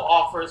a couple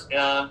offers,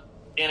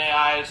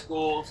 NAIA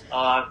schools,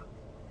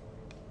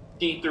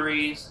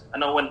 D3s. I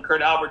know when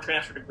Kurt Albert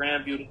transferred to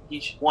Grandview,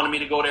 he wanted me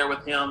to go there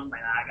with him.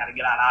 Man, I got to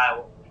get out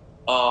of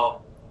Iowa.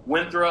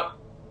 Winthrop,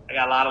 I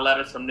got a lot of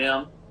letters from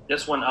them.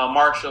 This one,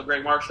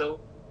 Greg Marshall,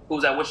 who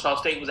was at Wichita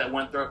State, was at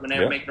Winthrop when they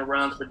were making the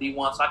runs for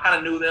D1. So I kind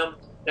of knew them.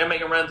 They're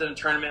making runs in the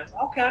tournament.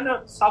 Okay, I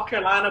know South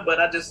Carolina, but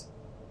I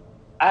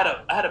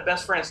had a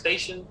best friend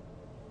stationed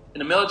in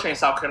the military in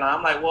South Carolina.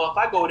 I'm like, well, if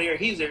I go there,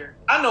 he's there.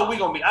 I know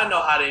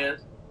how it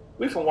is.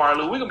 We from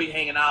Waterloo. We're going to be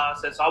hanging out. I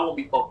said, so I won't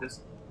be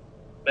focused.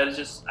 But it's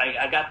just,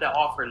 I got that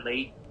offer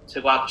late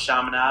to go out to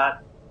Chaminade.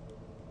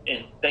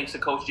 And thanks to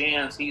Coach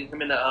Jans,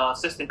 him and the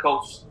assistant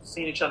coach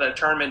seen each other at a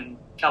tournament in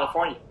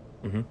California.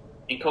 Mm-hmm.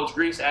 And Coach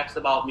Grease asked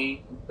about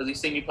me because he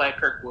seen me play at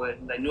Kirkwood.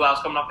 And they knew I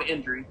was coming off an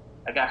injury.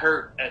 I got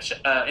hurt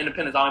at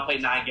Independence. I only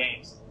played 9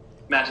 games.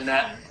 Imagine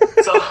that.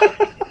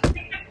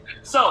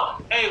 So,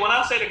 hey, when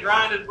I say the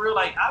grind is real,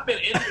 like, I've been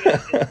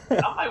injured.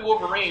 I'm like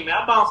Wolverine, man.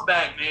 I bounce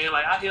back, man.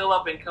 Like, I heal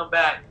up and come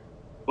back.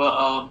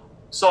 But,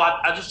 so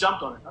I just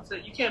jumped on it. I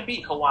said, you can't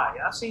beat Hawaii.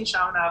 I've seen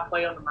Chaminade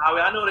play on the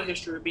Maui. I know the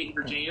history of beating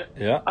Virginia.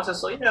 Yeah. I said,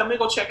 so, yeah, let me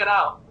go check it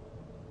out.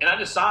 And I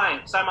just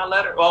signed my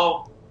letter.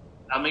 Well,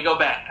 let me go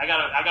back. I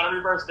gotta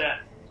reverse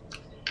that.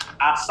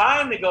 I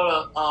signed to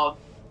go to,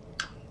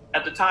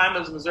 at the time, it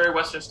was Missouri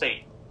Western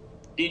State,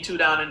 D2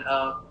 down in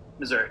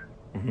Missouri.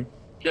 Mm-hmm.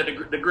 Yeah,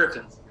 the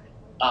Griffins.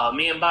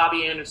 Me and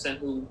Bobby Anderson,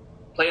 who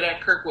played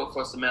at Kirkwood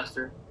for a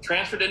semester,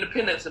 transferred to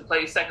Independence and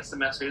played second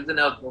semester. He was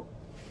ineligible.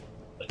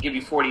 I'll give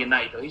you 40 a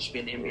night, though. He should be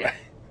in the NBA.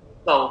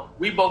 So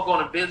we both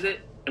going to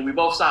visit, and we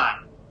both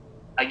signed.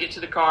 I get to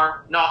the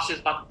car, nauseous,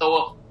 about to throw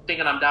up,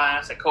 thinking I'm dying.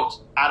 I said, Coach,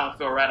 I don't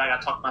feel right. I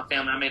got to talk to my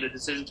family. I made a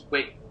decision to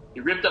quit. He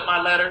ripped up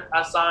my letter.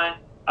 I signed.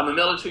 I'm a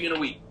military in a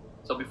week.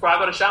 So before I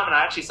go to Chaminade,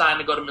 I actually signed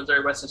to go to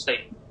Missouri Western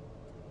State.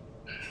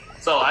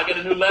 So I get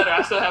a new letter.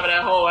 I still have it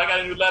at home. I got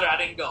a new letter. I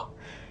didn't go.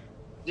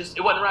 Just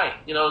it wasn't right.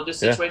 This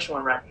situation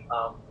wasn't right.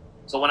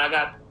 So when I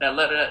got that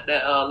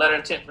letter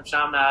intent from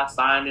Chaminade, I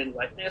signed and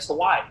like, man, it's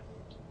Hawaii.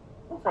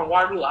 I'm from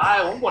Waterloo,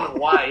 Iowa. I'm going to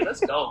Hawaii.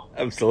 Let's go.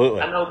 Absolutely.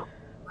 I know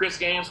Chris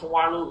Gaines from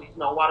Waterloo.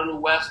 Waterloo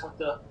West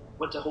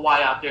went to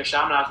Hawaii out there.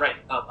 Chaminade's right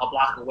a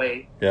block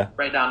away. Yeah.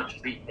 Right down the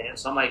street, man.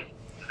 So I'm like,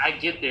 I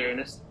get there and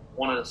it's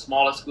one of the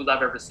smallest schools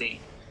I've ever seen.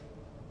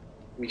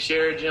 We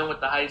share a gym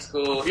with the high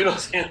school. You know what I'm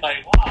saying?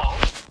 Like, wow.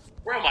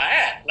 Where am I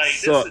at?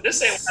 Like,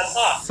 this ain't what I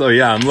thought. So,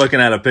 yeah, I'm looking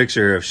at a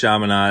picture of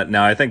Chaminade.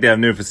 Now, I think they have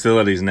new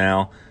facilities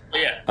now.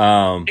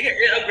 Yeah. They get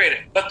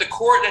upgraded. But the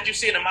court that you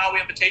see in the Maui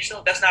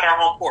Invitational, that's not our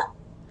home court.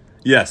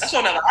 Yes. That's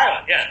on another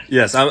island, yeah.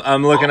 Yes,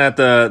 I'm looking at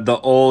the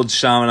old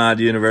Chaminade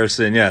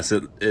University, and yes,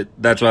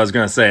 that's what I was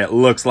going to say. It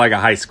looks like a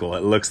high school.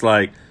 It looks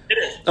like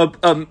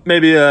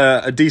maybe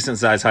a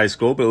decent-sized high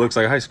school, but it looks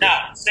like a high school.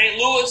 Now, St.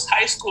 Louis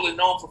High School is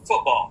known for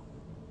football.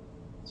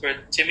 Where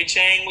Timmy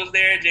Chang was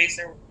there,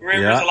 Jason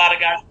Rivers, a lot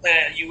of guys play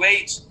at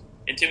UH,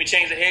 and Timmy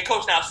Chang's the head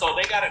coach now, so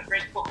they got a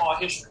great football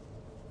history.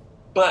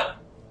 But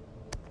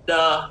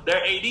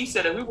their AD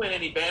said if we win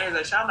any banners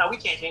at Chaminade, we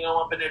can't hang them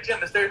up in their gym.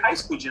 It's their high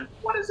school gym.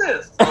 What is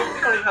this? So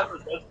we don't even have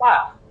a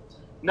spot.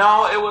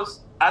 No,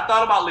 I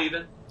thought about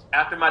leaving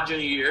after my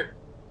junior year.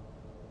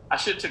 I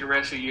should have took a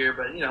extra year,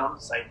 but, I'm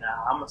just like,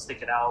 nah, I'm going to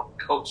stick it out.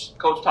 Coach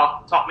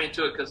talked me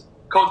into it because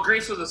Coach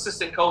Grease was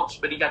assistant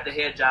coach, but he got the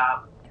head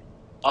job.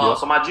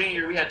 So my junior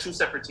year, we had 2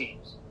 separate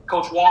teams.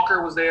 Coach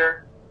Walker was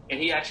there, and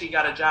he actually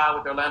got a job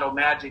with Orlando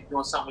Magic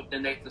doing something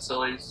within their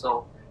facilities.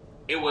 So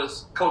it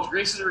was Coach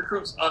Grease's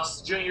recruits,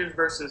 us juniors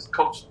versus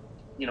Coach,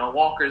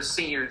 Walker's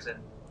seniors, and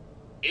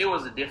it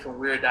was a different,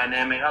 weird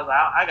dynamic. I was like,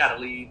 I got to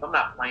leave. I'm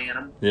not playing.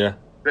 I'm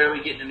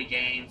barely getting into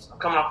games. I'm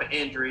coming off an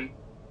injury.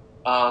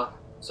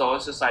 So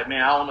it's just like,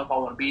 man, I don't know if I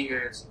want to be here.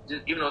 It's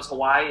just, even though it's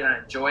Hawaii and I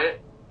enjoy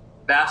it,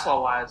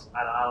 basketball-wise,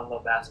 I don't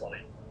love basketball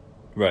anymore.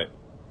 Right.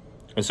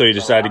 And so you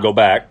decided to go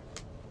back.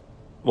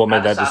 What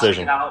made that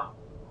decision?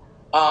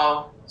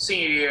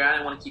 Senior year, I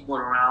didn't want to keep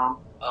going around.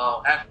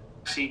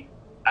 Actually,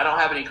 I don't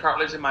have any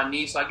cartilage in my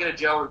knee, so I get a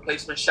gel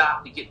replacement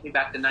shot to get me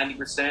back to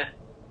 90%.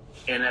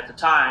 And at the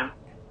time,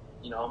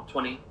 I'm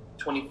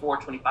 24,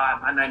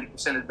 25. My 90%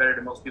 is better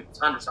than most people's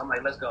 100. So I'm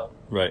like, let's go.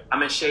 Right.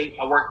 I'm in shape.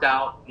 I worked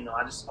out.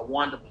 I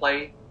wanted to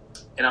play.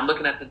 And I'm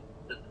looking at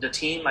the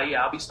team. Like,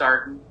 yeah, I'll be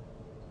starting.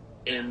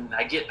 And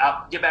I get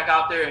back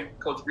out there, and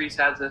Coach Grease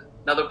has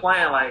another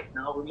plan. Like,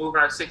 we're moving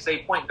our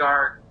 6'8" point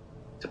guard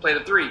to play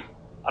the 3.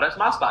 Oh, that's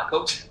my spot,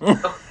 Coach.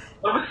 What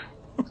am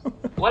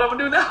I gonna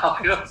do now?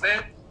 You know what I'm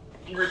saying?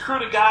 You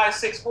recruit a guy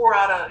 6'4"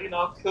 out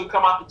of who'll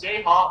come out the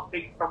Jayhawk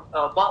from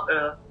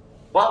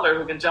Butler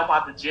who can jump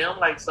out the gym.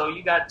 Like, so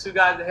you got 2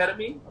 guys ahead of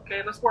me.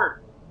 Okay, let's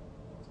work.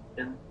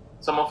 And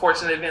some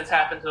unfortunate events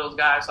happened to those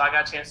guys, so I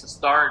got a chance to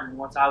start. And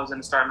once I was in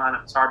the starting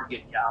lineup, it's hard to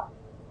get me out.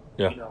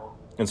 Yeah.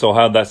 And so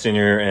how'd that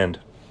senior year end?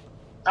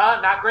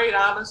 Not great,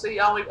 honestly.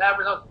 I only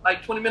averaged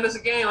like 20 minutes a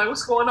game. Like,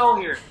 what's going on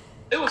here?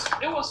 It was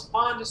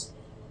fun. Just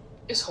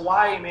it's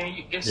Hawaii, man.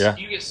 You get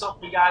so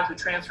many guys who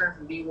transfer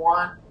from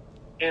D1,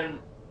 and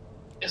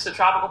it's a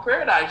tropical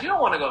paradise. You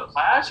don't want to go to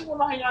class. You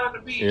want to hang out at the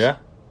beach. Yeah.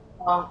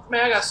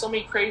 Man, I got so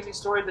many crazy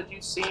stories that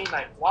you've seen.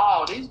 Like,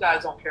 wow, these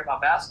guys don't care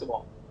about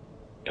basketball,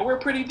 and we're a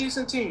pretty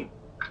decent team.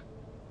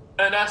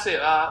 And that's it.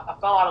 I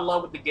fell out of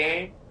love with the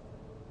game.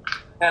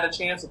 Had a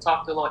chance to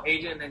talk to a little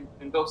agent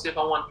and go see if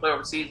I wanted to play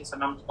overseas. And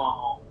said, I'm just going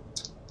home.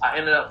 I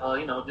ended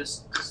up,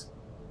 just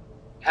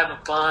having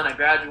fun. I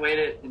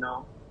graduated,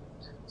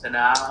 So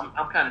now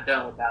I'm kind of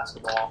done with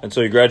basketball. And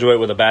so you graduate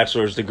with a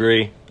bachelor's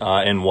degree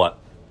in what?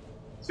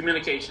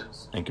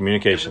 Communications. In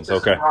communications,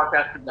 okay.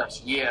 Broadcast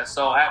production, yeah.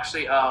 So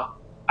actually, I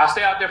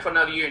stay out there for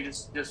another year and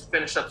just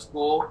finish up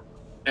school.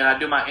 And I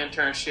do my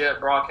internship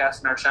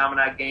broadcasting our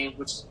Chaminade games,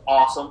 which is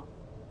awesome.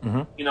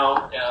 Mm-hmm.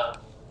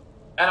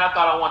 And I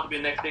thought I wanted to be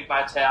the next Big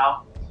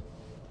Vital.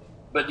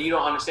 But you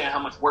don't understand how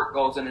much work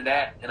goes into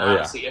that. And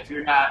honestly, if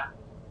you're not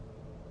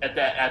at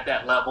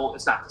that level,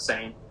 it's not the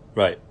same.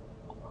 Right.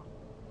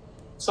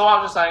 So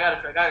I was just like,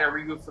 I gotta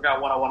regroup, figure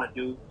out what I want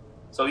to do.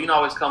 So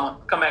always come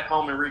back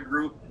home and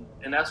regroup,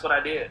 and that's what I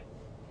did.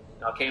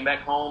 I came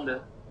back home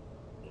to,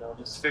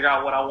 just figure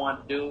out what I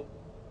wanted to do.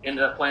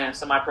 Ended up playing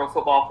semi-pro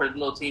football for the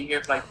little team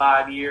here for like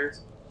 5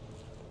 years,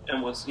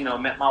 and was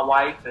met my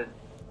wife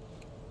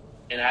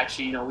and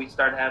actually we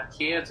started to have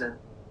kids, and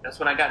that's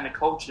when I got into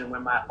coaching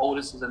when my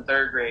oldest was in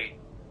 3rd grade,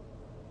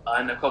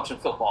 into coaching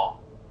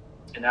football,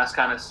 and that's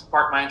kind of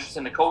sparked my interest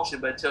in the coaching.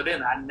 But until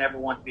then, I never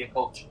wanted to be a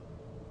coach.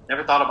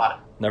 Never thought about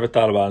it.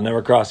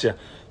 Never crossed you.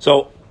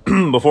 So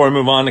before we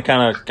move on to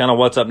kind of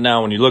what's up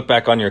now, when you look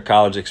back on your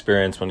college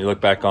experience, when you look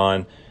back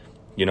on,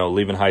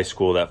 leaving high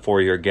school, that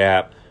 4-year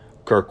gap,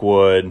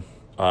 Kirkwood,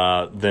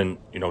 then,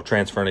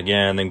 transferring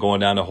again, then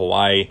going down to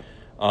Hawaii,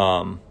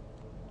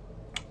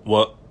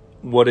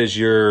 what is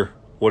your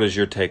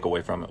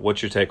takeaway from it?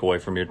 What's your takeaway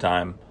from your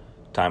time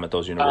at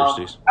those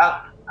universities?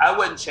 I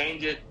wouldn't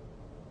change it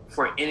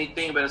for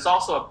anything, but it's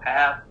also a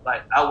path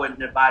like I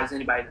wouldn't advise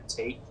anybody to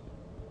take.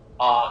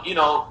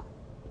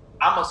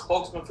 I'm a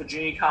spokesman for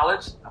junior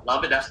college. I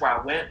love it. That's where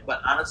I went.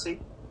 But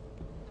honestly,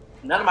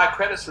 none of my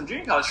credits from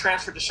junior college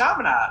transferred to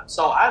Chaminade.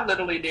 So I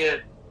literally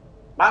did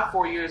my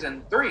 4 years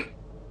in 3,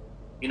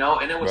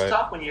 and it was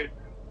tough when you're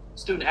a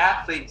student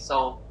athlete.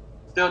 So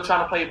still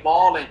trying to play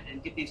ball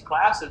and get these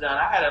classes done.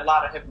 I had a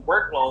lot of heavy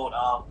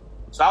workload.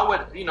 So I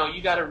would,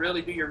 you got to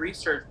really do your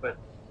research. But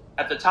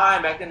at the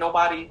time, back then,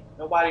 nobody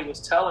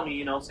was telling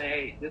me, saying,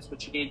 hey, this is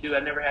what you need to do.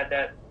 I never had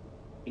that,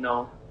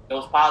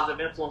 those positive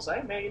influence.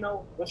 Like, hey, man,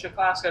 what's your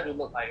class schedule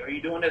look like? Are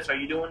you doing this? Are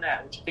you doing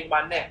that? What you think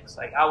about next?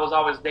 Like, I was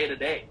always day to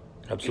day.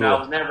 Absolutely. I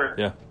was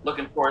never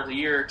looking towards a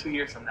year or 2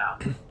 years from now.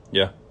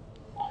 Yeah.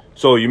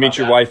 So you meet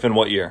your wife in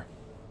what year?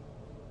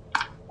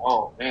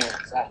 Oh, man,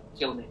 that's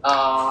killing me.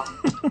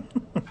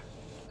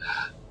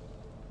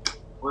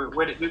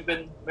 We've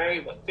been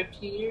married,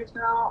 15 years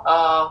now?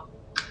 I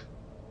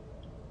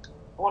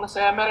want to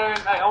say I met her,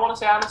 I want to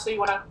say honestly,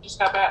 when I just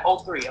got back,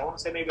 03. I want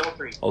to say maybe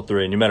 03.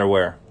 03, and you met her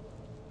where?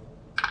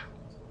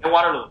 In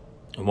Waterloo.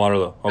 In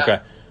Waterloo, okay.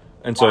 Yeah.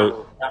 And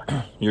so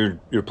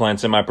you're playing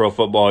semi-pro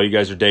football, you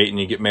guys are dating,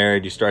 you get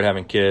married, you start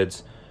having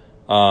kids,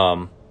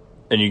 and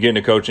you get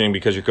into coaching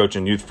because you're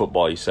coaching youth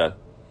football, you said.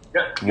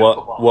 Yeah,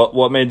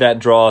 what made that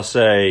draw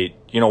say,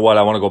 you know what,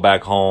 I want to go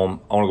back home,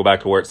 I want to go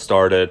back to where it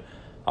started,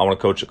 I want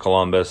to coach at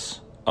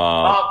Columbus?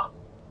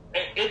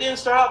 It didn't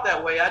start out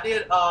that way. I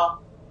did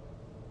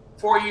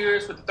 4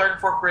 years with the 3rd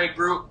and 4th grade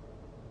group,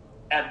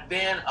 and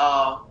then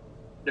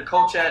the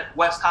coach at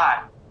West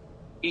High,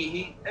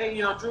 he hey,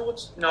 Drew,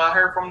 I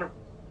heard from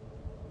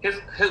his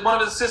one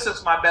of his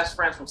assistants, my best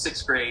friends from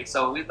 6th grade.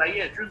 So he's like,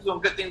 yeah, Drew's doing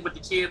good things with the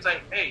kids.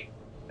 Like, hey,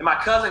 and my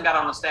cousin got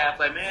on the staff.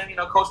 Like, man,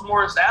 Coach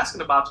Morris asking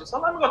about you. So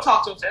let me go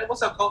talk to him. Say,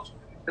 what's up, Coach?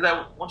 Because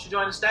I want you to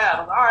join the staff. I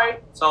was like, all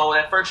right. So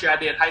that first year I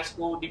did high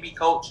school DB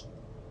coach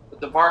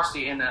with the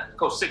varsity and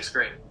coach 6th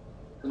grade.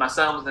 Because my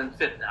son was in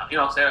 5th now.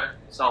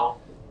 So all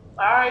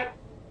right.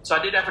 So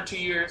I did that for 2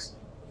 years.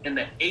 And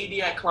the AD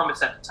at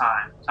Columbus at the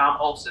time, Tom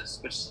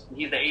Olsis, which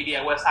he's the AD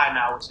at West High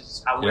now, which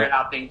is weird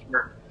how things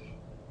work.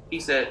 He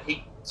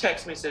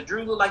texted me and said,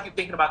 Drew, look like you're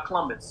thinking about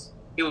Columbus.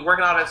 He was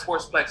working out at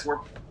Sportsplex where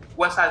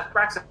West High's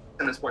practicing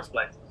in the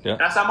Sportsplex. Yeah.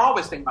 And I said, I'm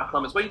always thinking about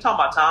Columbus. What are you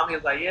talking about, Tom? He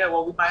was like, yeah,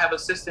 well, we might have an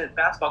assistant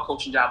basketball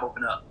coaching job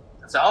open up.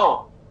 I said, oh,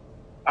 all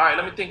right,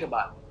 let me think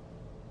about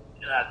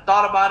it. And I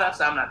thought about it. I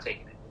said, I'm not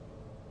taking it.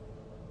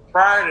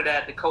 Prior to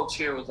that, the coach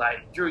here was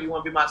like, Drew, you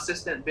want to be my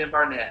assistant? Ben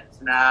Barnett. I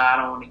said, nah, I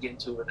don't want to get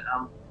into it.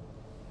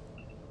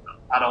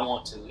 I don't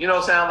want to. You know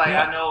what I'm saying? Like,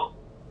 yeah. I know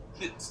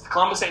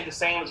Columbus ain't the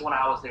same as when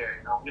I was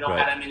there. We don't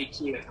have that many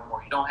kids no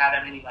more. You don't have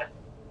that many,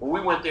 when we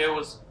went there,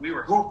 we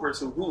were hoopers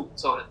who hooped.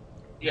 So,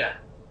 yeah,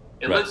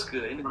 it looks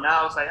good. And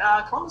now it's like,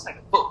 Columbus like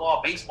a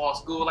football, baseball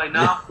school. Like,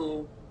 nah, I'm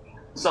cool.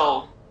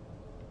 So,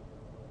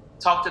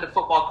 talk to the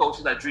football coach.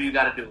 He's like, Drew, you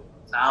got to do it.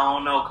 So, I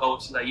don't know,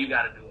 coach. He's like, you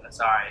got to do it. That's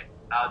all right.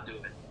 I'll do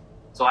it.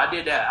 So, I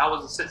did that. I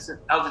was a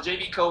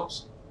JV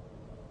coach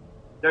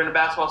during the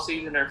basketball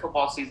season, during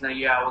football season. That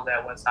year I was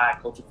at West High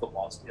coaching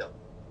football still.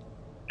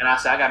 And I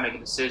said, I got to make a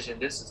decision.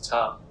 This is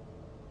tough.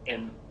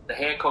 And the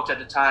head coach at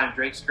the time,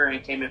 Drake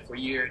Scurrian, came in for a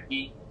year.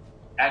 He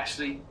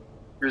actually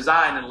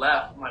resigned and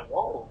left. I'm like,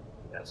 whoa,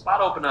 that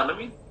spot opened up. Do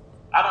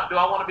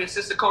I want to be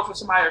assistant coach with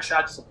somebody or should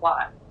I just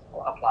apply?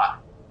 I'll apply.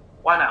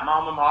 Why not? My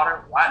alma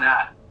mater? Why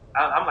not?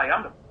 I'm like,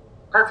 I'm the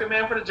perfect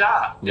man for the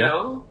job. You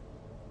know,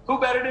 who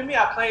better than me?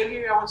 I played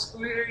here. I went to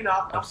school here. You know,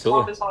 I've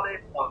taught this all day.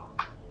 So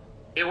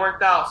it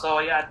worked out. So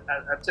yeah,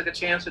 I took a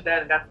chance with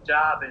that and got the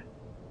job, and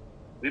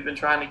we've been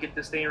trying to get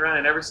this thing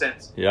running ever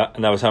since. Yeah,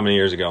 and that was how many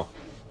years ago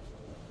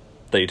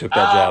that you took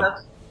that job?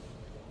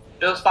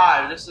 It was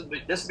 5. This would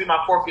be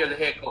my 4th year as a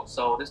head coach.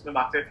 So this will be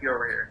my 5th year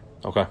over here.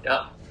 Okay.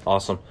 Yep.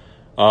 Awesome.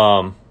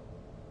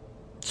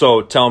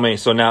 So tell me,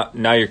 so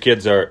now your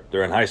kids they're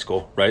in high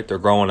school, right? They're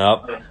growing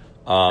up.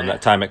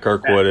 That time at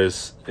Kirkwood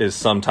is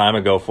some time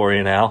ago for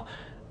you now.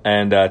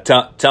 And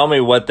tell me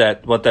what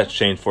that's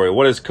changed for you.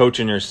 What is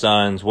coaching your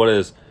sons?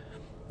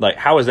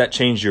 How has that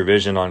changed your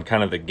vision on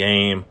kind of the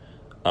game,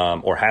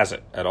 or has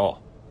it at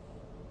all?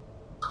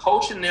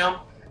 Coaching them,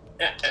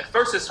 at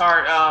first it's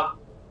hard.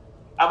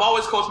 I've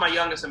always coached my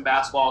youngest in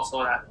basketball,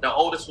 so the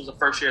oldest was the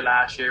first year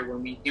last year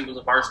when he was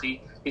a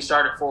varsity. He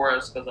started for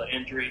us because of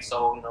injury,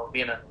 so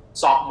being a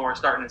sophomore,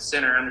 starting at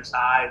center,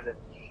 undersized,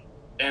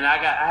 and I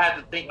had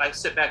to think,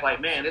 sit back,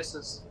 man, this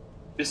is,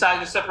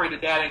 besides just separating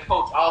the dad and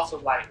coach,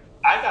 also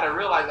I got to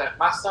realize that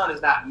my son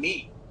is not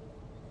me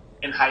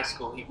in high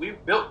school. We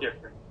built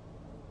different.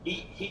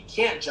 He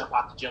can't jump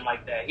out the gym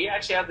like that. He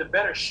actually has a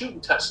better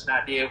shooting touch than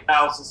I did when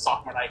I was a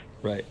sophomore.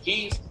 Right.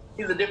 He's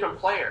a different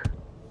player.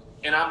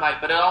 And I'm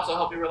but it also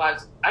helped me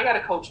realize I got to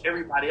coach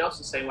everybody else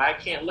the same way. I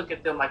can't look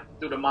at them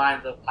through the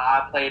minds of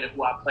how I played and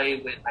who I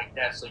played with like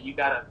that. So I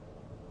got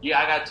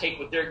to take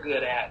what they're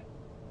good at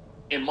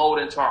and mold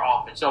into our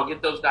offense. So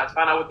get those guys,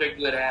 find out what they're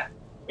good at,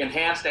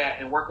 enhance that,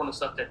 and work on the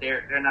stuff that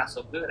they're not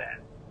so good at.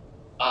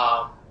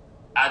 I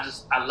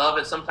love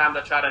it. Sometimes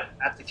I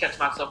have to catch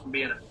myself from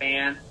being a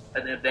fan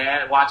and then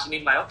dad watching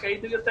him okay,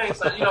 do your thing,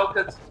 son,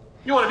 because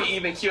you want to be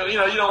even killed. You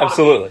don't want to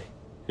absolutely.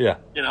 Yeah.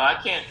 I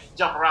can't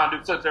jump around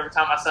and do flips every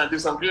time my son do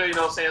something good, you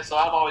know what I'm saying? So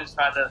I've always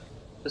tried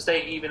to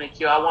stay even and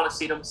kill. I want to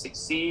see them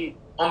succeed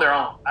on their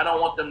own. I don't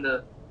want them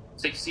to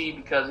succeed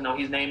because,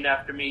 he's named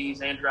after me,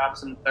 he's Andrew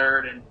Robinson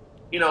III, and,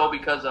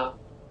 because of,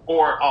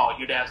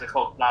 your dad's a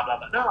coach, blah, blah,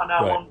 blah.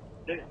 No,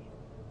 right.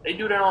 They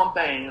do their own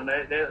thing.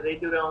 They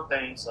do their own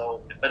thing.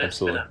 So, but it's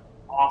Absolutely. Been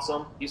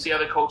awesome. You see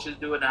other coaches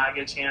do it, now I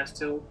get a chance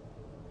to.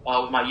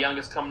 With my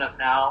youngest coming up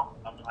now,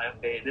 I'm like,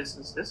 okay, this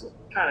is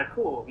kind of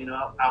cool.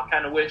 I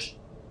kind of wish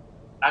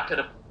my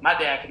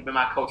dad could have been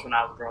my coach when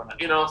I was growing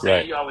up. You know what I'm saying?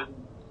 Right. You always,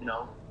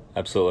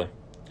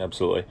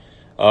 Absolutely.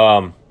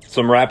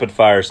 Some rapid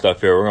fire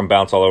stuff here. We're going to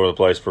bounce all over the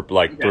place for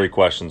 3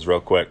 questions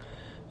real quick.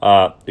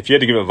 If you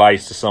had to give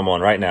advice to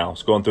someone right now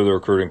who's going through the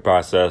recruiting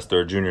process,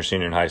 they're a junior,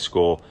 senior in high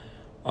school,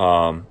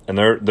 and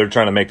they're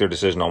trying to make their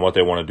decision on what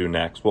they want to do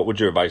next, what would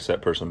your advice to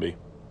that person be?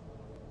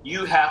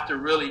 You have to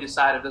really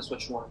decide if this is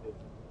what you want to do.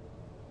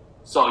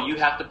 So you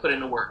have to put in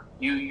the work.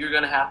 You're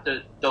going to have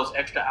to, those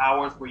extra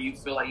hours where you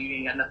feel like you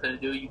ain't got nothing to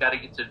do, you got to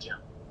get to the gym.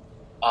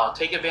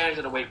 Take advantage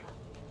of the weight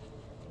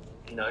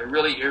room. It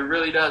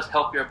really does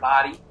help your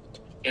body.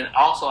 And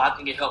also, I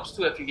think it helps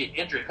too if you get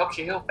injured. It helps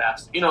you heal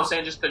faster. You know what I'm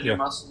saying? Just because your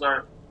muscles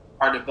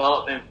are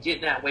developed, and get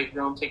in that weight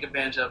room, take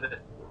advantage of it.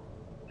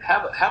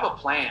 Have a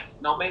plan.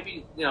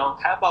 Maybe,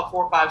 have about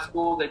 4 or 5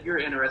 schools that you're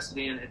interested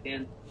in, and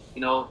then,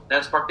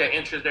 that spark that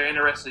interest, they're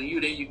interested in you,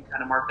 then you can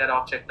kind of mark that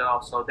off, check that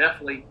off. So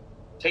definitely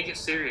take it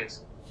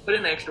serious. Put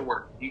in the extra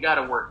work. You got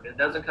to work. It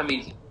doesn't come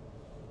easy.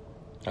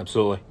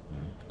 Absolutely.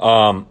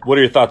 What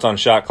are your thoughts on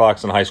shot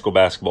clocks in high school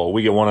basketball?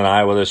 We get one in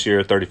Iowa this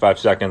year, 35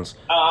 seconds.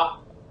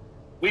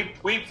 We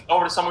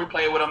over the summer we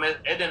played with them.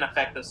 It didn't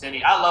affect us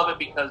any. I love it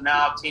because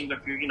now teams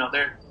are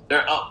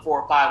they're up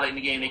 4 or 5 late in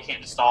the game. They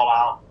can't just stall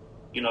out.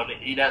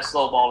 That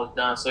slow ball is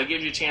done. So it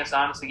gives you a chance to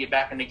honestly get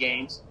back in the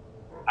games.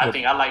 I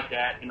think I like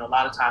that. A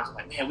lot of times I'm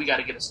like, man, we got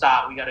to get a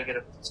stop. We got to get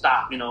a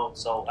stop.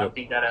 So I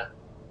think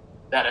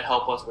that'll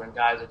help us when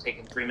guys are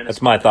taking 3 minutes.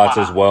 That's my thoughts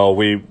as well.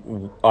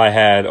 I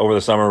had over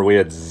the summer we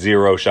had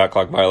 0 shot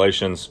clock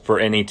violations for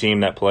any team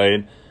that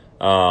played.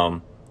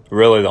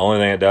 Really, the only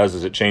thing it does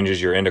is it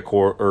changes your into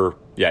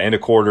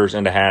quarters,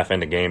 into half,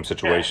 into game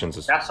situations.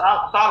 Yeah, that's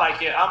all I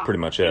like it. Pretty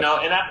much it. And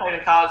I played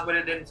in college, but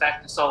it didn't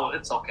affect it, so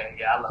it's okay.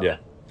 Yeah, I love it. Yeah,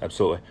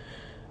 absolutely.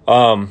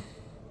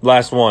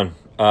 Last one,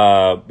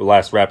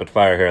 last rapid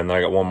fire here, and then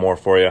I got one more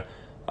for you.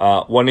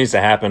 What needs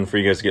to happen for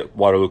you guys to get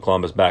Waterloo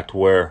Columbus back to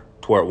where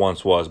it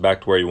once was,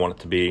 back to where you want it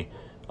to be?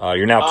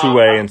 You're now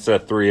 2A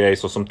instead of 3A,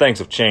 so some things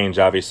have changed,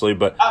 obviously.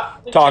 But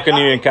talking to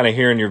you and kind of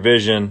hearing your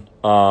vision,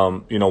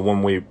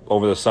 when we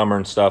over the summer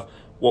and stuff,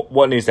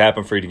 what needs to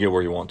happen for you to get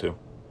where you want to?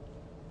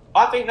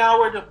 I think now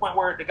we're at the point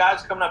where the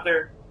guys coming up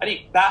there, I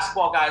need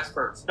basketball guys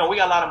first. We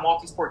got a lot of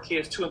multi-sport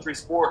kids, 2 and 3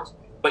 sports,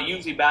 but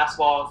usually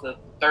basketball is the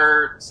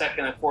 3rd,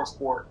 2nd, and 4th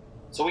sport.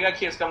 So we got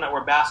kids coming up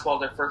where basketball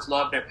is their first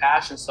love, their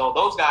passion. So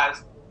those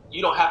guys,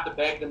 you don't have to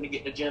beg them to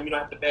get in the gym. You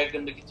don't have to beg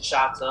them to get the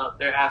shots up.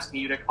 They're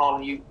asking you. They're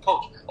calling you,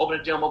 coach, open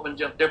the gym.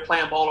 They're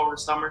playing ball over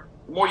the summer.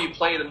 The more you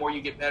play, the more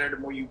you get better, the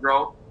more you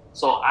grow.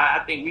 So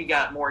I think we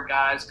got more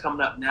guys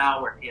coming up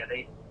now where,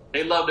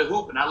 they love to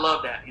hoop, and I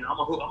love that. I'm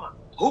a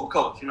hoop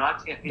coach. I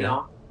can't,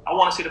 I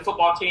want to see the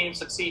football team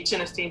succeed,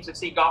 tennis team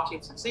succeed, golf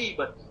team succeed,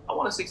 but I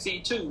want to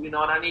succeed too, and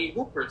I need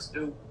hoopers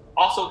who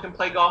also can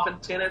play golf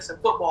and tennis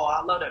and football.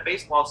 I love that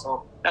baseball.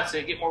 So that's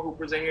it. Get more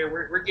hoopers in here.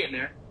 We're getting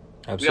there.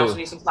 Absolutely. We also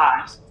need some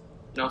size.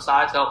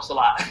 Size helps a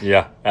lot.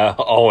 Yeah,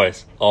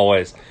 always.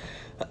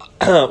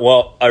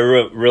 Well, I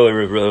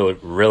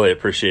really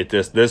appreciate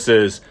this. This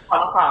is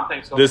No problem.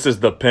 Thanks. This is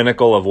the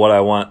pinnacle of what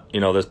I want,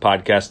 this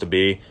podcast to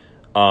be.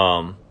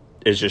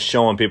 Is just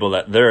showing people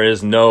that there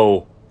is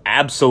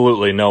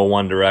absolutely no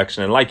one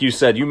direction. And like you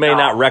said, you may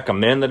not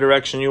recommend the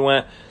direction you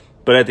went,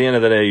 but at the end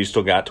of the day, you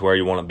still got to where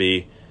you want to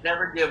be.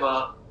 Never give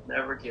up.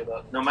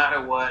 No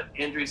matter what,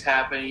 injuries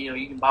happen.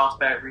 You can bounce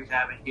back,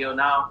 rehab, and heal.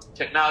 Now,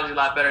 technology is a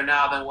lot better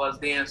now than it was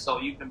then, so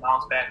you can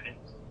bounce back. And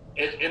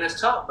it's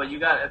tough, but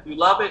if you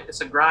love it, it's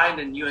a grind,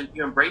 and you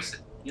embrace it.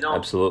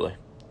 Absolutely.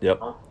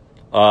 Yep.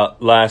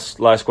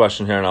 Last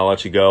question here, and I'll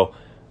let you go.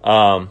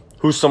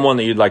 Who's someone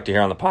that you'd like to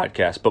hear on the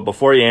podcast? But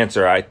before you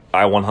answer, I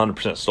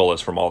 100% stole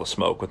this from All the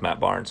Smoke with Matt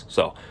Barnes.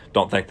 So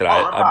don't think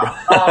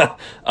that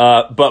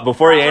but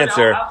before you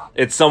answer,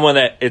 it's someone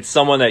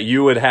that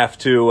you would have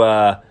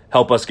to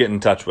help us get in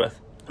touch with.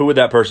 Who would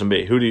that person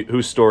be?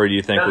 Whose story do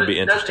you think would be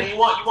interesting? You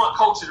want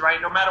coaches,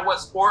 right? No matter what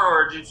sport,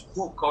 or just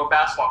hoop or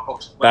basketball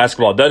coaches.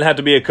 Basketball doesn't have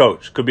to be a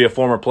coach. Could be a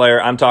former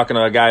player. I'm talking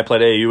to a guy I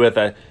played AAU with.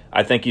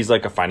 I think he's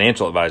like a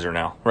financial advisor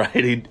now,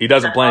 right? He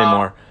doesn't play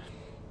anymore.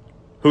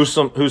 Who's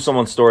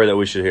someone's story that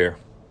we should hear?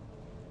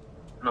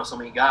 I know so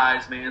many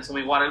guys, man. So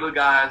many Waterloo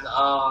guys.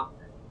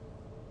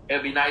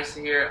 It'd be nice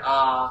to hear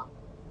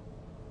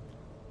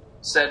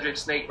Cedric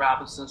Snake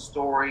Robinson's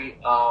story.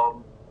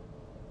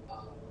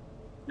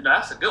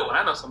 That's a good one.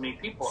 I know so many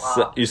people.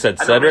 You said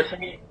Cedric?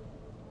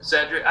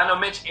 Cedric. I know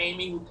Mitch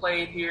Amy, who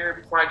played here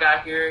before I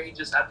got here. I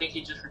think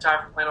he just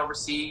retired from playing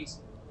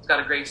overseas. He's got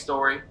a great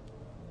story.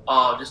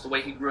 Just the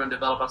way he grew and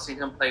developed. I've seen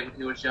him play when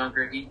he was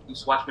younger. He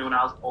used to watch me when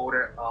I was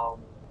older.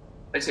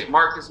 Like I say,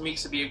 Marcus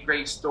Meeks would be a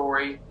great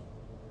story.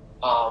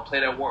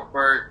 Played at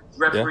Wartburg.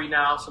 Referee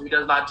now, so he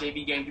does a lot of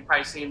JV games. You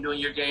probably see him doing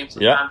your games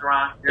sometimes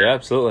around here. Yeah,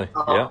 absolutely.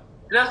 And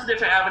that's a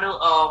different avenue.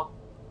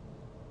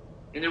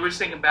 And then we're just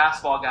thinking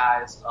basketball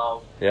guys.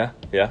 Yeah.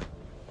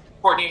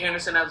 Courtney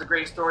Henderson has a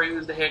great story. He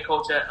was the head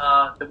coach at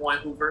Des Moines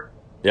Hoover.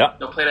 Yeah.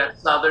 Played at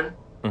Southern.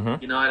 At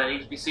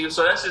HBCU.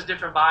 So that's just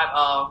different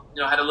vibe.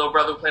 Had a little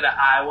brother who played at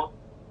Iowa.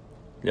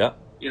 Yeah.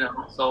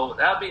 So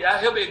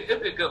he'll be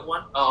a good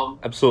one.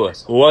 Absolutely.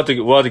 We'll have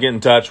to get in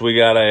touch. We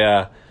got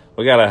a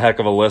heck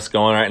of a list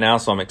going right now,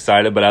 so I'm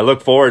excited. But I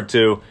look forward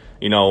to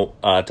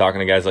talking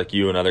to guys like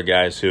you and other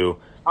guys who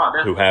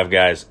have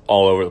guys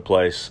all over the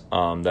place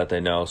that they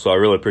know. So I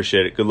really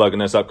appreciate it. Good luck in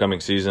this upcoming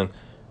season.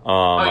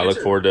 I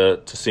look forward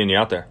to seeing you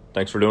out there.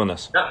 Thanks for doing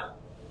this. Yep.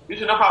 You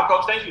too, no problem,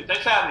 Coach. Thank you.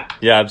 Thanks for having me.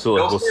 Yeah,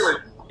 absolutely.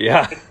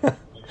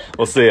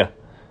 We'll see you.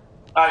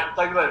 All right. Talk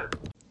to you later.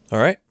 All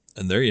right.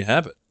 And there you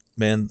have it.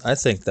 Man, I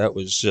think that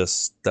was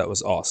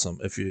awesome.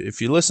 If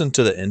you listen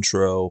to the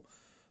intro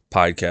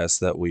podcast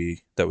that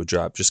we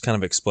dropped, just kind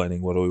of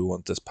explaining what do we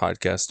want this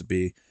podcast to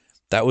be,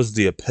 that was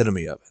the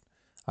epitome of it.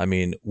 I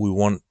mean, we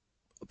want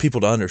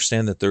people to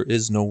understand that there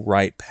is no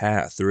right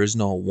path. There is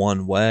no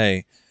one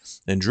way.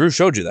 And Drew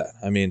showed you that.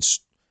 I mean,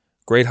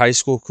 great high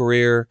school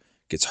career,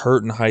 gets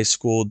hurt in high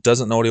school,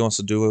 doesn't know what he wants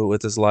to do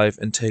with his life,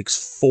 and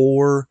takes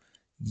 4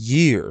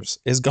 years.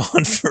 Is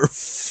gone for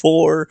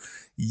 4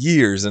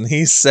 years. And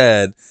he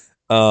said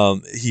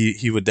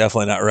he would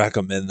definitely not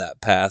recommend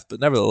that path. But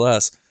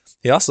nevertheless,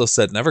 he also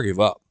said never give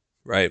up,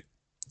 right?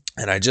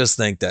 And I just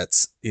think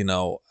that's,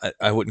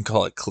 I wouldn't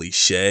call it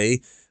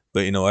cliche,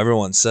 but,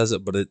 everyone says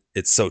it, but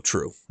it's so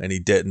true. And he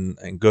didn't,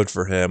 and good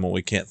for him. And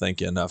we can't thank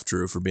you enough,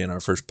 Drew, for being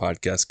our first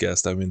podcast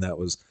guest. I mean, that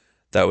was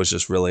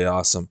just really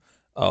awesome.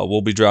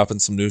 We'll be dropping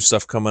some new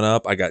stuff coming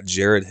up. I got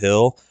Jared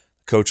Hill,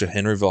 coach of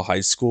Henryville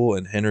High School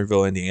in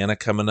Henryville, Indiana,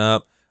 coming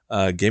up.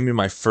 Gave me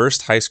my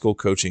first high school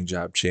coaching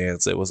job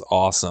chance. It was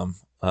awesome.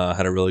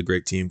 Had a really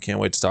great team. Can't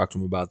wait to talk to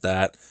him about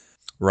that.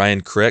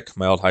 Ryan Crick,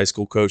 my old high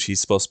school coach, he's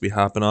supposed to be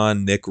hopping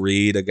on. Nick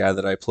Reed, a guy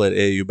that I played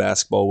AAU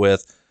basketball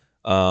with,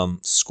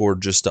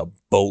 scored just a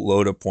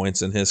boatload of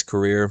points in his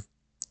career.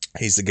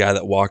 He's the guy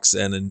that walks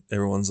in and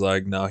everyone's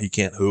like, no, he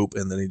can't hoop,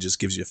 and then he just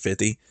gives you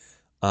 50.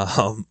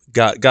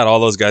 Got all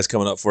those guys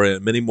coming up for you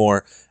and many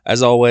more.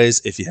 As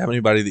always, if you have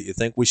anybody that you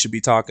think we should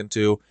be talking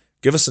to,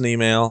 give us an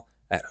email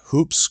at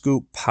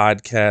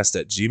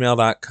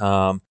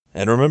hoopscooppodcast@gmail.com.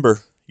 And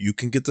remember, you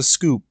can get the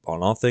scoop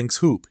on all things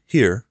hoop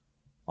here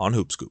on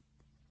Hoop Scoop.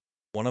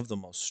 One of the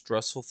most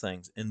stressful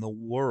things in the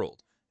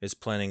world is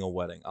planning a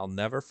wedding. I'll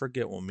never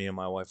forget when me and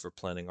my wife were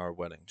planning our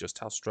wedding, just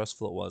how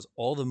stressful it was,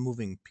 all the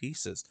moving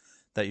pieces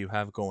that you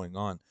have going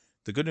on.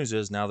 The good news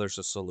is now there's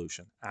a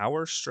solution.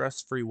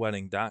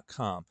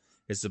 OurStressFreeWedding.com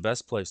is the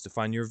best place to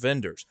find your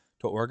vendors,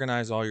 to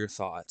organize all your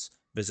thoughts.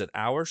 Visit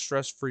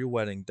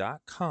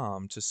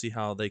OurStressFreeWedding.com to see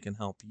how they can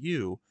help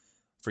you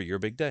for your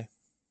big day.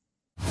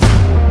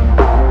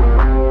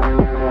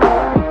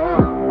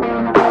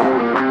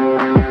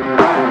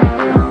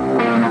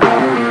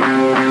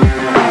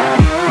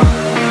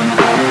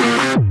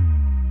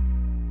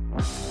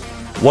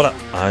 What up?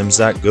 I'm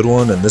Zach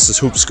Goodwin, and this is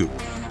Hoop Scoop,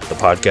 the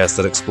podcast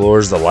that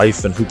explores the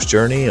life and hoops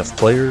journey of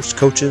players,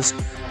 coaches,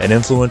 and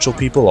influential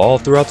people all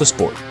throughout the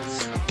sport.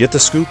 Get the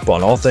scoop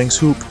on all things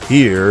hoop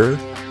here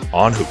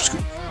on Hoop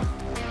Scoop.